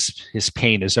glad his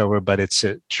pain is over, but it's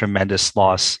a tremendous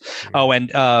loss. Oh,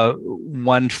 and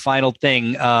one final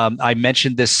thing, I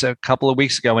mentioned this a couple of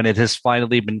weeks ago, and it has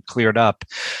finally been cleared up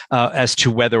as to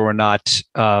whether or not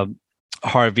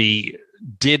Harvey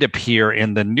did appear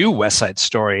in the new West Side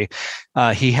Story.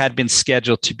 He had been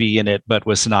scheduled to be in it, but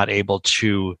was not able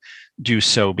to do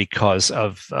so because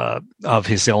of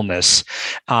his illness.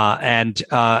 And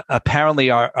apparently,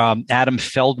 our Adam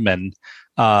Feldman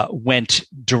went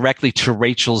directly to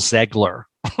Rachel Zegler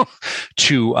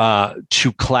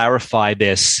to clarify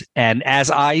this. And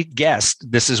as I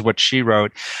guessed, this is what she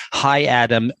wrote: "Hi,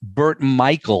 Adam. Burt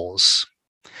Michaels,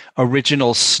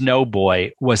 original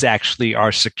Snowboy, was actually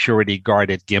our security guard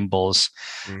at Gimbel's."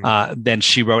 Then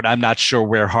she wrote, "I'm not sure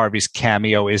where Harvey's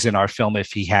cameo is in our film,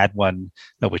 if he had one,"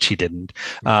 which he didn't.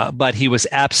 "But he was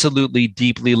absolutely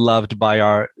deeply loved by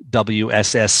our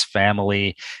WSS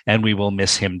family, and we will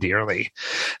miss him dearly."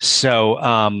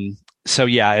 So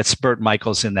yeah, it's Burt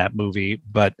Michaels in that movie,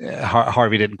 but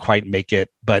Harvey didn't quite make it.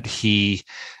 But he,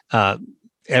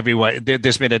 everyone,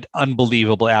 there's been an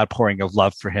unbelievable outpouring of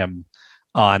love for him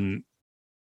on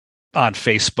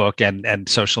Facebook and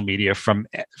social media from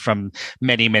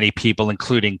many people,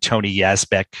 including Tony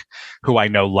Yazbek, who I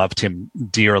know loved him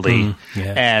dearly,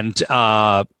 and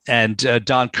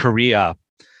Don Correa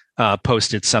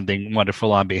posted something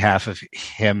wonderful on behalf of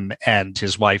him and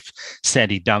his wife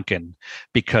Sandy Duncan,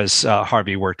 because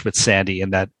Harvey worked with Sandy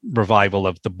in that revival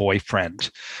of The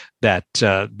Boyfriend. That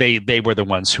they were the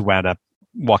ones who wound up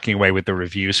walking away with the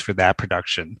reviews for that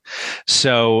production.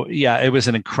 So yeah, it was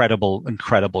an incredible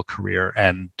career,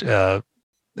 and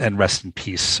rest in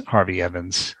peace, Harvey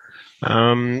Evans.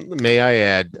 May I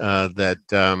add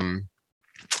that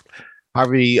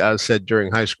Harvey said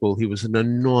during high school he was an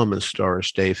enormous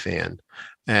Doris Day fan,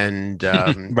 and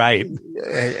right,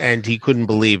 and he couldn't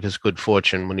believe his good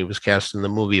fortune when he was cast in the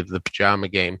movie of The Pajama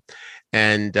Game.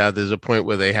 And there's a point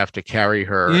where they have to carry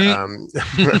her.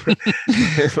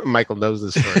 Michael knows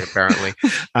this story apparently,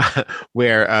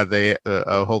 where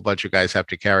a whole bunch of guys have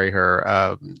to carry her.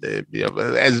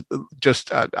 As just,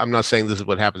 I'm not saying this is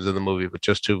what happens in the movie, but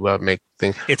just to make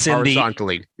things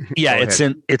horizontally. It's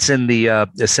in the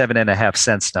 7.5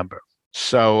 cents number.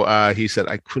 So he said,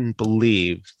 "I couldn't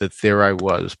believe that there I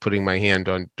was putting my hand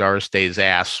on Doris Day's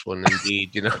ass when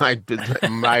indeed, I'd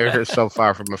admired her so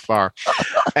far from afar."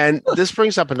 And this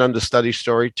brings up an understudy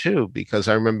story too, because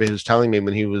I remember he was telling me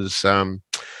when he was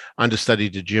understudy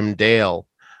to Jim Dale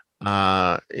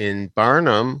in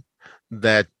Barnum,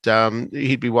 that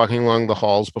he'd be walking along the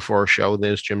halls before a show, and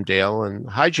there's Jim Dale, and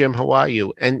 "Hi, Jim, how are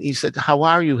you?" And he said, "How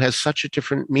are you" has such a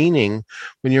different meaning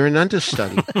when you're an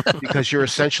understudy, because you're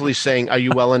essentially saying, "Are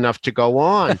you well enough to go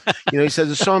on?" He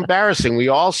says, "It's so embarrassing. We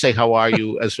all say 'how are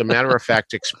you' as a matter of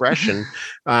fact expression.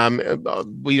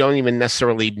 We don't even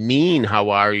necessarily mean 'how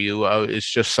are you.'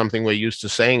 It's just something we're used to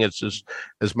saying. It's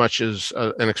as much as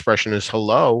an expression as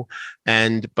hello."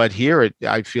 But here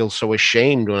I feel so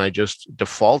ashamed when I just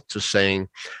default to saying,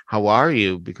 "How are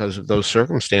you?" because of those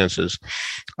circumstances.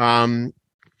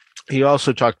 He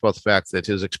also talked about the fact that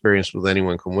his experience with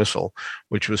Anyone Can Whistle,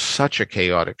 which was such a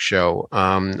chaotic show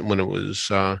when it was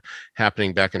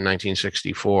happening back in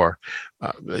 1964,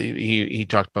 he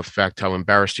talked about the fact how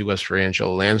embarrassed he was for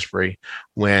Angela Lansbury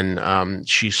when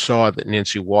she saw that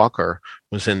Nancy Walker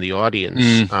was in the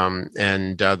audience,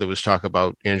 and there was talk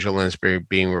about Angela Lansbury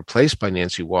being replaced by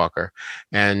Nancy Walker,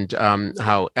 and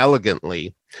how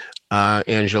elegantly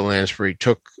Angela Lansbury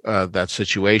took that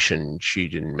situation. She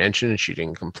didn't mention it. She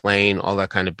didn't complain, all that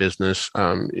kind of business.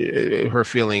 Her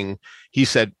feeling, he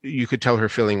said, you could tell her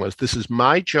feeling was, "This is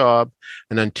my job,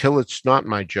 and until it's not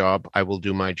my job, I will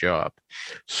do my job."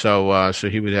 So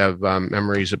he would have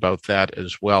memories about that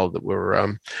as well that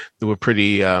were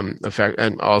pretty effective.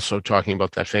 And also talking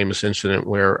about that famous incident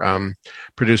where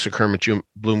producer Kermit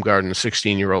Bloomgarden's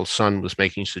 16-year-old son was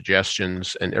making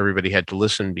suggestions, and everybody had to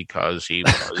listen because he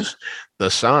was the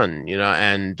son,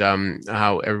 and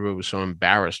how everybody was so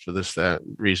embarrassed for this, that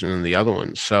reason, and the other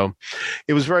one. So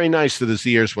it was very nice that as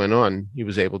the years went on, he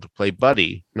was able to play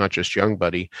Buddy, not just young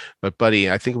Buddy, but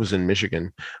Buddy, I think it was in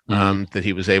Michigan, that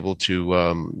he was able to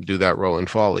do that role in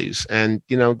Follies. And,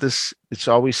 it's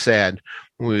always sad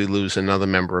when we lose another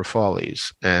member of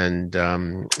Follies. And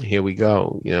here we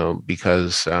go,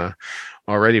 because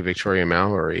already Victoria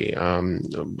Mallory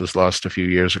was lost a few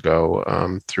years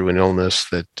ago through an illness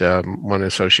that one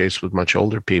associates with much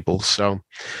older people. So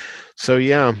So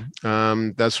yeah,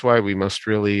 that's why we must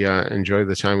really enjoy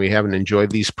the time we have and enjoy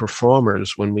these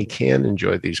performers when we can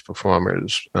enjoy these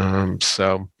performers.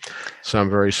 So I'm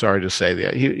very sorry to say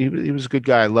that he was a good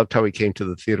guy. I loved how he came to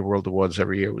the Theatre World Awards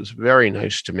every year. It was very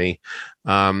nice to me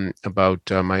about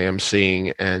my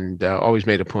emceeing, and always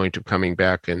made a point of coming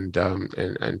back and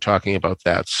talking about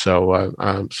that. So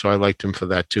I liked him for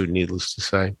that too. Needless to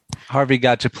say. Harvey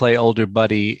got to play older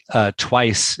Buddy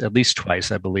twice, at least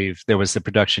twice, I believe. There was the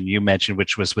production you mentioned,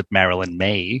 which was with Marilyn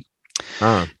May.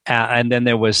 And then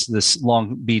there was this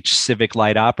Long Beach Civic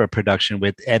Light Opera production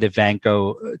with Ed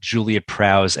Ivanko, Julia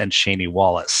Prowse, and Shani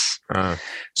Wallace.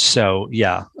 So,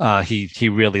 yeah, he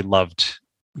really loved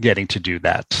getting to do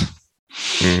that.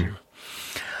 Mm.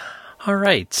 All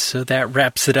right, so that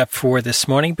wraps it up for this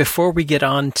morning. Before we get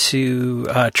on to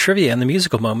trivia and the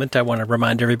musical moment, I want to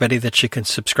remind everybody that you can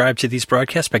subscribe to these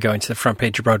broadcasts by going to the front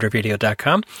page of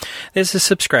BroadwayRadio.com. There's a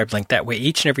subscribe link. That way,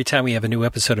 each and every time we have a new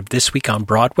episode of This Week on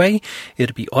Broadway,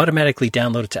 it'll be automatically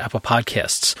downloaded to Apple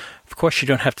Podcasts. Of course, you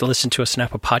don't have to listen to us on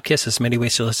Apple Podcasts. There's many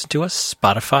ways to listen to us: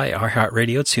 Spotify,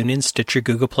 iHeartRadio, TuneIn, Stitcher,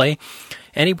 Google Play.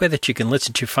 Anywhere that you can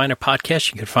listen to finer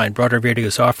podcasts, you can find Broadway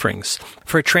Radio's offerings.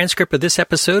 For a transcript of this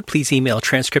episode, please email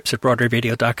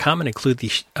transcripts@BroadwayRadio.com and include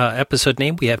the episode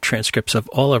name. We have transcripts of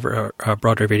all of our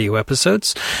Broadway Radio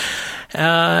episodes.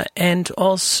 And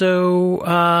also,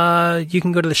 you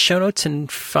can go to the show notes and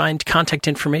find contact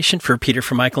information for Peter,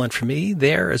 for Michael, and for me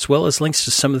there, as well as links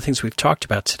to some of the things we've talked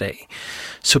about today.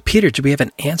 So, Peter, do we have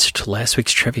an answer to last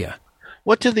week's trivia?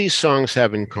 What do these songs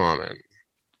have in common?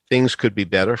 Things Could Be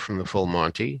Better from the Full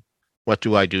Monty. What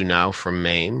Do I Do Now from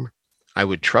Mame. I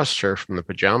Would Trust Her from the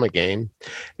Pajama Game.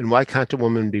 And Why Can't a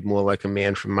Woman Be More Like a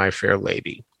Man from My Fair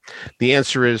Lady? The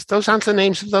answer is, those aren't the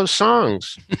names of those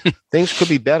songs. Things Could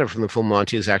Be Better from the Full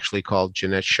Monty is actually called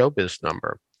Jeanette's Showbiz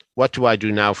Number. What Do I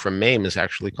Do Now from Mame is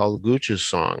actually called Gooch's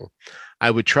song.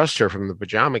 I Would Trust Her from the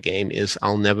Pajama Game is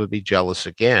I'll Never Be Jealous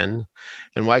Again.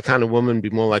 And Why Can't a Woman Be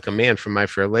More Like a Man from My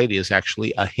Fair Lady is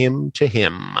actually A Hymn to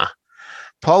Him.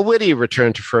 Paul Whitty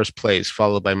returned to first place,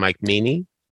 followed by Mike Meany,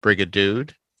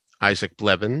 Brigadude, Isaac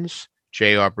Blevins,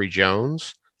 J. Aubrey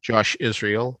Jones, Josh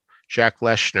Israel, Jack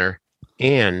Leshner,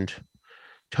 and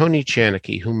Tony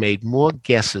Chanecki, who made more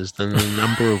guesses than the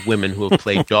number of women who have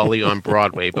played Dolly on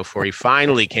Broadway before he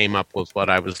finally came up with what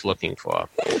I was looking for.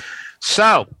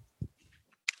 So,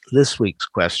 this week's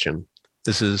question.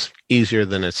 This is easier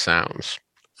than it sounds.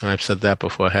 I've said that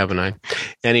before, haven't I?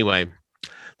 Anyway,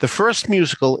 the first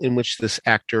musical in which this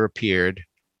actor appeared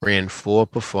ran 4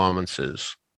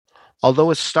 performances, although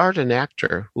it starred an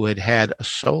actor who had had a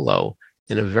solo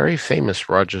in a very famous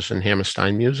Rodgers and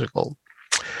Hammerstein musical.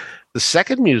 The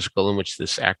second musical in which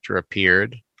this actor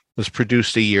appeared was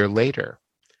produced a year later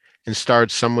and starred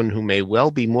someone who may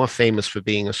well be more famous for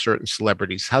being a certain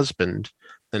celebrity's husband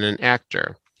than an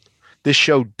actor. This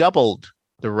show doubled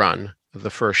the run of the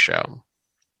first show.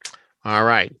 All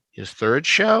right, his third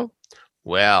show?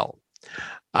 Well,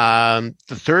 the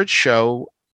third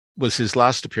show was his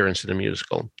last appearance in a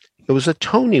musical. It was a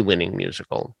Tony-winning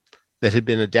musical that had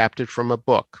been adapted from a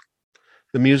book.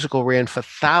 The musical ran for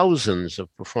thousands of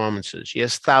performances,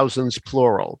 yes, thousands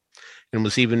plural, and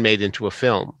was even made into a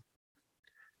film.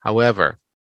 However,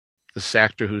 this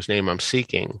actor whose name I'm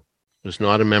seeking was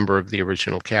not a member of the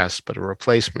original cast, but a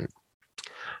replacement.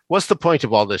 What's the point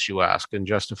of all this, you ask, and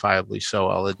justifiably so,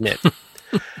 I'll admit.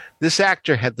 This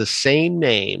actor had the same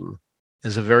name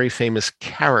as a very famous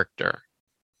character,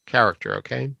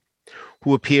 okay,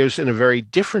 who appears in a very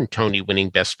different Tony-winning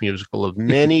Best Musical of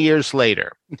many years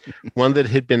later, one that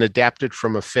had been adapted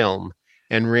from a film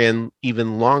and ran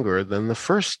even longer than the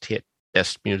first hit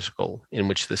Best Musical in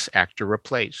which this actor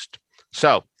replaced.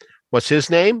 So, what's his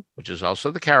name, which is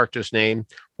also the character's name?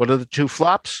 What are the 2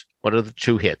 flops? What are the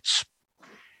 2 hits?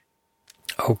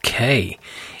 Okay.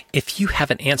 If you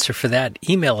have an answer for that,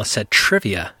 email us at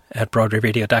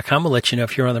trivia@BroadwayRadio.com. We'll let you know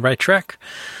if you're on the right track.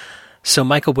 So,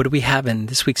 Michael, what do we have in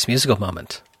this week's musical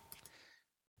moment?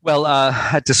 Well, I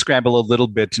had to scramble a little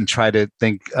bit and try to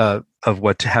think of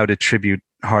how to tribute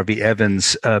Harvey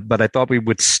Evans, but I thought we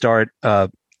would start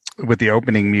with the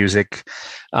opening music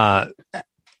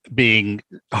being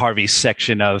Harvey's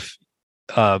section of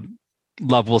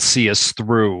Love Will See Us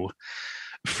Through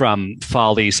from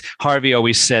Follies. Harvey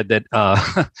always said that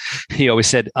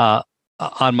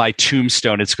on my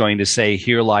tombstone, it's going to say,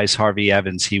 "Here lies Harvey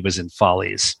Evans. He was in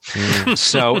Follies."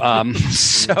 So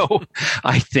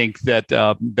I think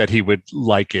that he would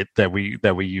like it that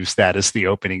we use that as the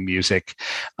opening music,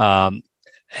 and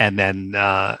then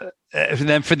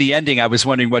for the ending, I was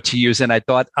wondering what to use, and I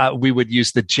thought we would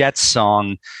use the Jets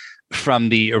song from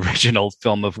the original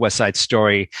film of West Side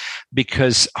Story,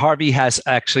 because Harvey has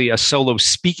actually a solo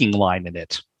speaking line in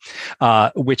it,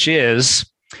 which is,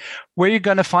 "Where are you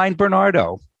going to find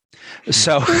Bernardo?"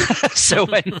 So, so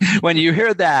when you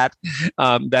hear that,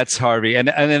 that's Harvey. And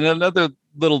then another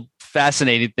little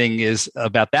fascinating thing is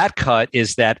about that cut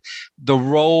is that the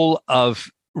role of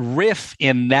Riff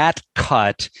in that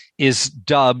cut is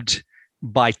dubbed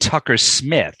by Tucker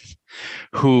Smith,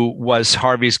 who was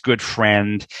Harvey's good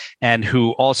friend and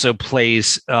who also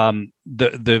plays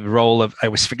the role of, I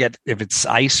always forget if it's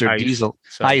Ice or Diesel.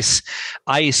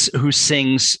 Ice, who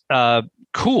sings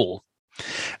Cool.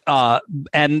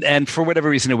 And for whatever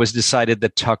reason, it was decided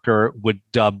that Tucker would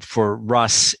dub for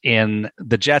Russ in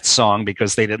the Jets song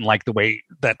because they didn't like the way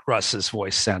that Russ's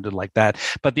voice sounded like that.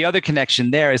 But the other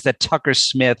connection there is that Tucker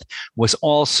Smith was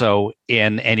also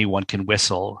in Anyone Can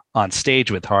Whistle on stage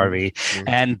with Harvey. Mm-hmm.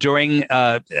 And during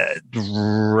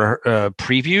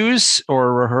previews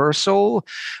or rehearsal,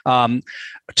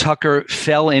 Tucker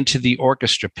fell into the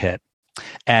orchestra pit.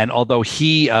 And although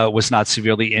he was not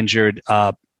severely injured,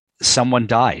 someone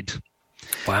died.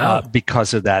 Wow.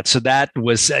 Because of that. So that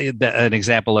was an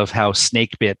example of how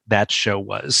snakebit that show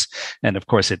was. And of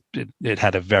course it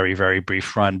had a very, very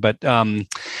brief run, but that's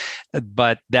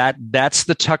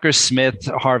the Tucker Smith,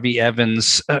 Harvey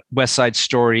Evans, West Side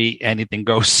Story, Anything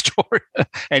Goes story,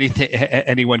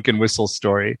 Anyone Can Whistle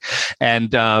story.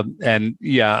 And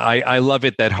yeah, I love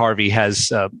it that Harvey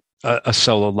has a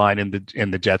solo line in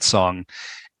the Jets song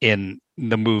in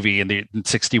the movie, in the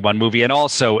 61 movie. And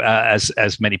also,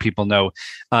 as many people know,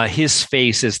 his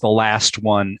face is the last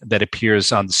one that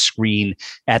appears on the screen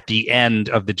at the end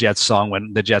of the Jets song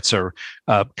when the Jets are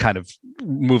kind of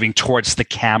moving towards the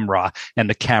camera and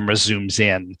the camera zooms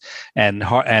in. And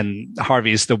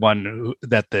Harvey's the one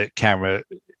that the camera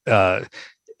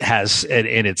has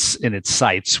in its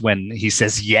sights when he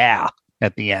says, "Yeah,"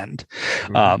 at the end.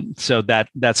 Mm-hmm. So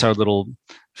that's our little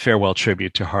farewell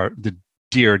tribute to the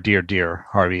dear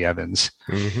Harvey Evans.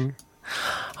 Mm-hmm.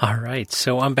 All right.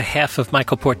 So on behalf of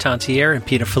Michael Portantiere and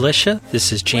Peter Felicia,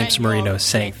 this is James Marino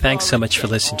saying thanks so much for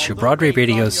listening to Broadway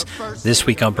Radio's This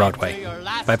Week on Broadway.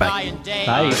 Bye-bye.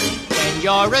 Bye. When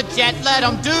you're a jet, let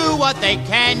them do what they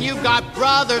can. You've got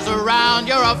brothers around.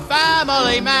 You're a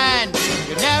family man.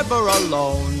 You're never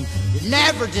alone. You're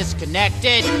never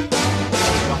disconnected.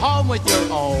 You're home with your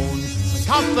own.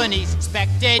 Company's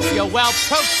expected, you're well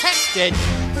protected.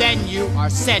 Then you are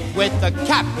set with a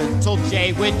capital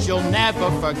J, which you'll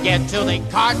never forget till they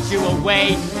cart you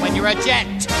away. When you're a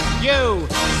jet, you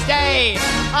stay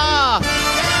a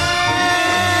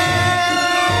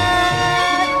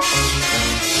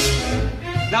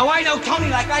Now I know Tony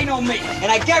like I know me, and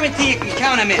I guarantee you can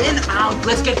count him in. Out,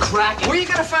 let's get cracking. Where you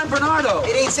gonna find Bernardo?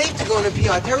 It ain't safe to go into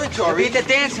PR territory. We're at the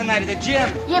dance tonight at the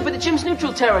gym. Yeah, but the gym's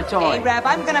neutral territory. Hey, Rab,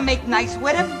 I'm gonna make nice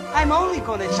with him. I'm only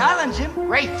gonna challenge him.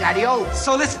 Great, Daddy-O.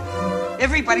 So listen,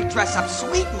 everybody dress up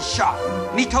sweet and sharp.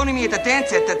 Meet Tony me at the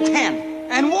dance at the 10.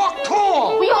 And walk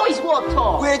tall. We always walk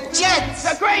tall. We're Jets.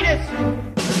 The greatest.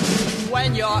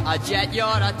 When you're a jet, you're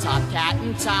a top cat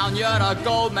in town. You're a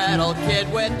gold medal kid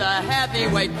with a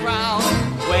heavyweight crown.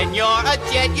 When you're a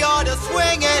jet, you're the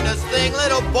swingin'est thing.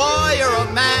 Little boy, you're a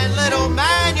man. Little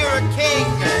man, you're a king.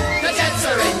 The jets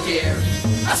are in gear.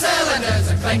 Our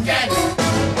cylinders are clinking.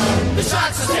 The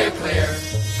shots are steer clear.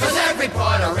 'Cause every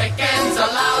Puerto Rican's a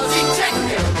lousy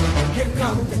chicken. Here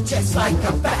come the jets like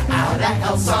a bat out of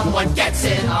hell. Someone gets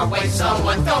in our way.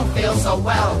 Someone don't feel so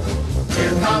well.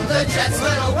 Here come the jets,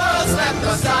 little world's left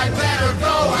aside. Better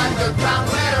go underground,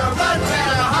 better run,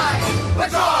 better hide. We're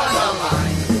drawing the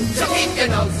line, so keep your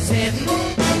noses hidden.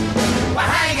 We're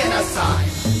hanging a sign,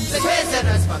 the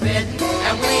visitors forbidden,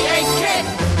 and we ain't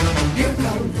kidding. Here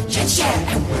come the jets,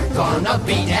 yeah, and we're gonna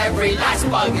beat every last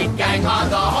bugging gang on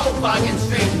the whole bugging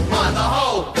street, on the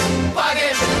whole bugging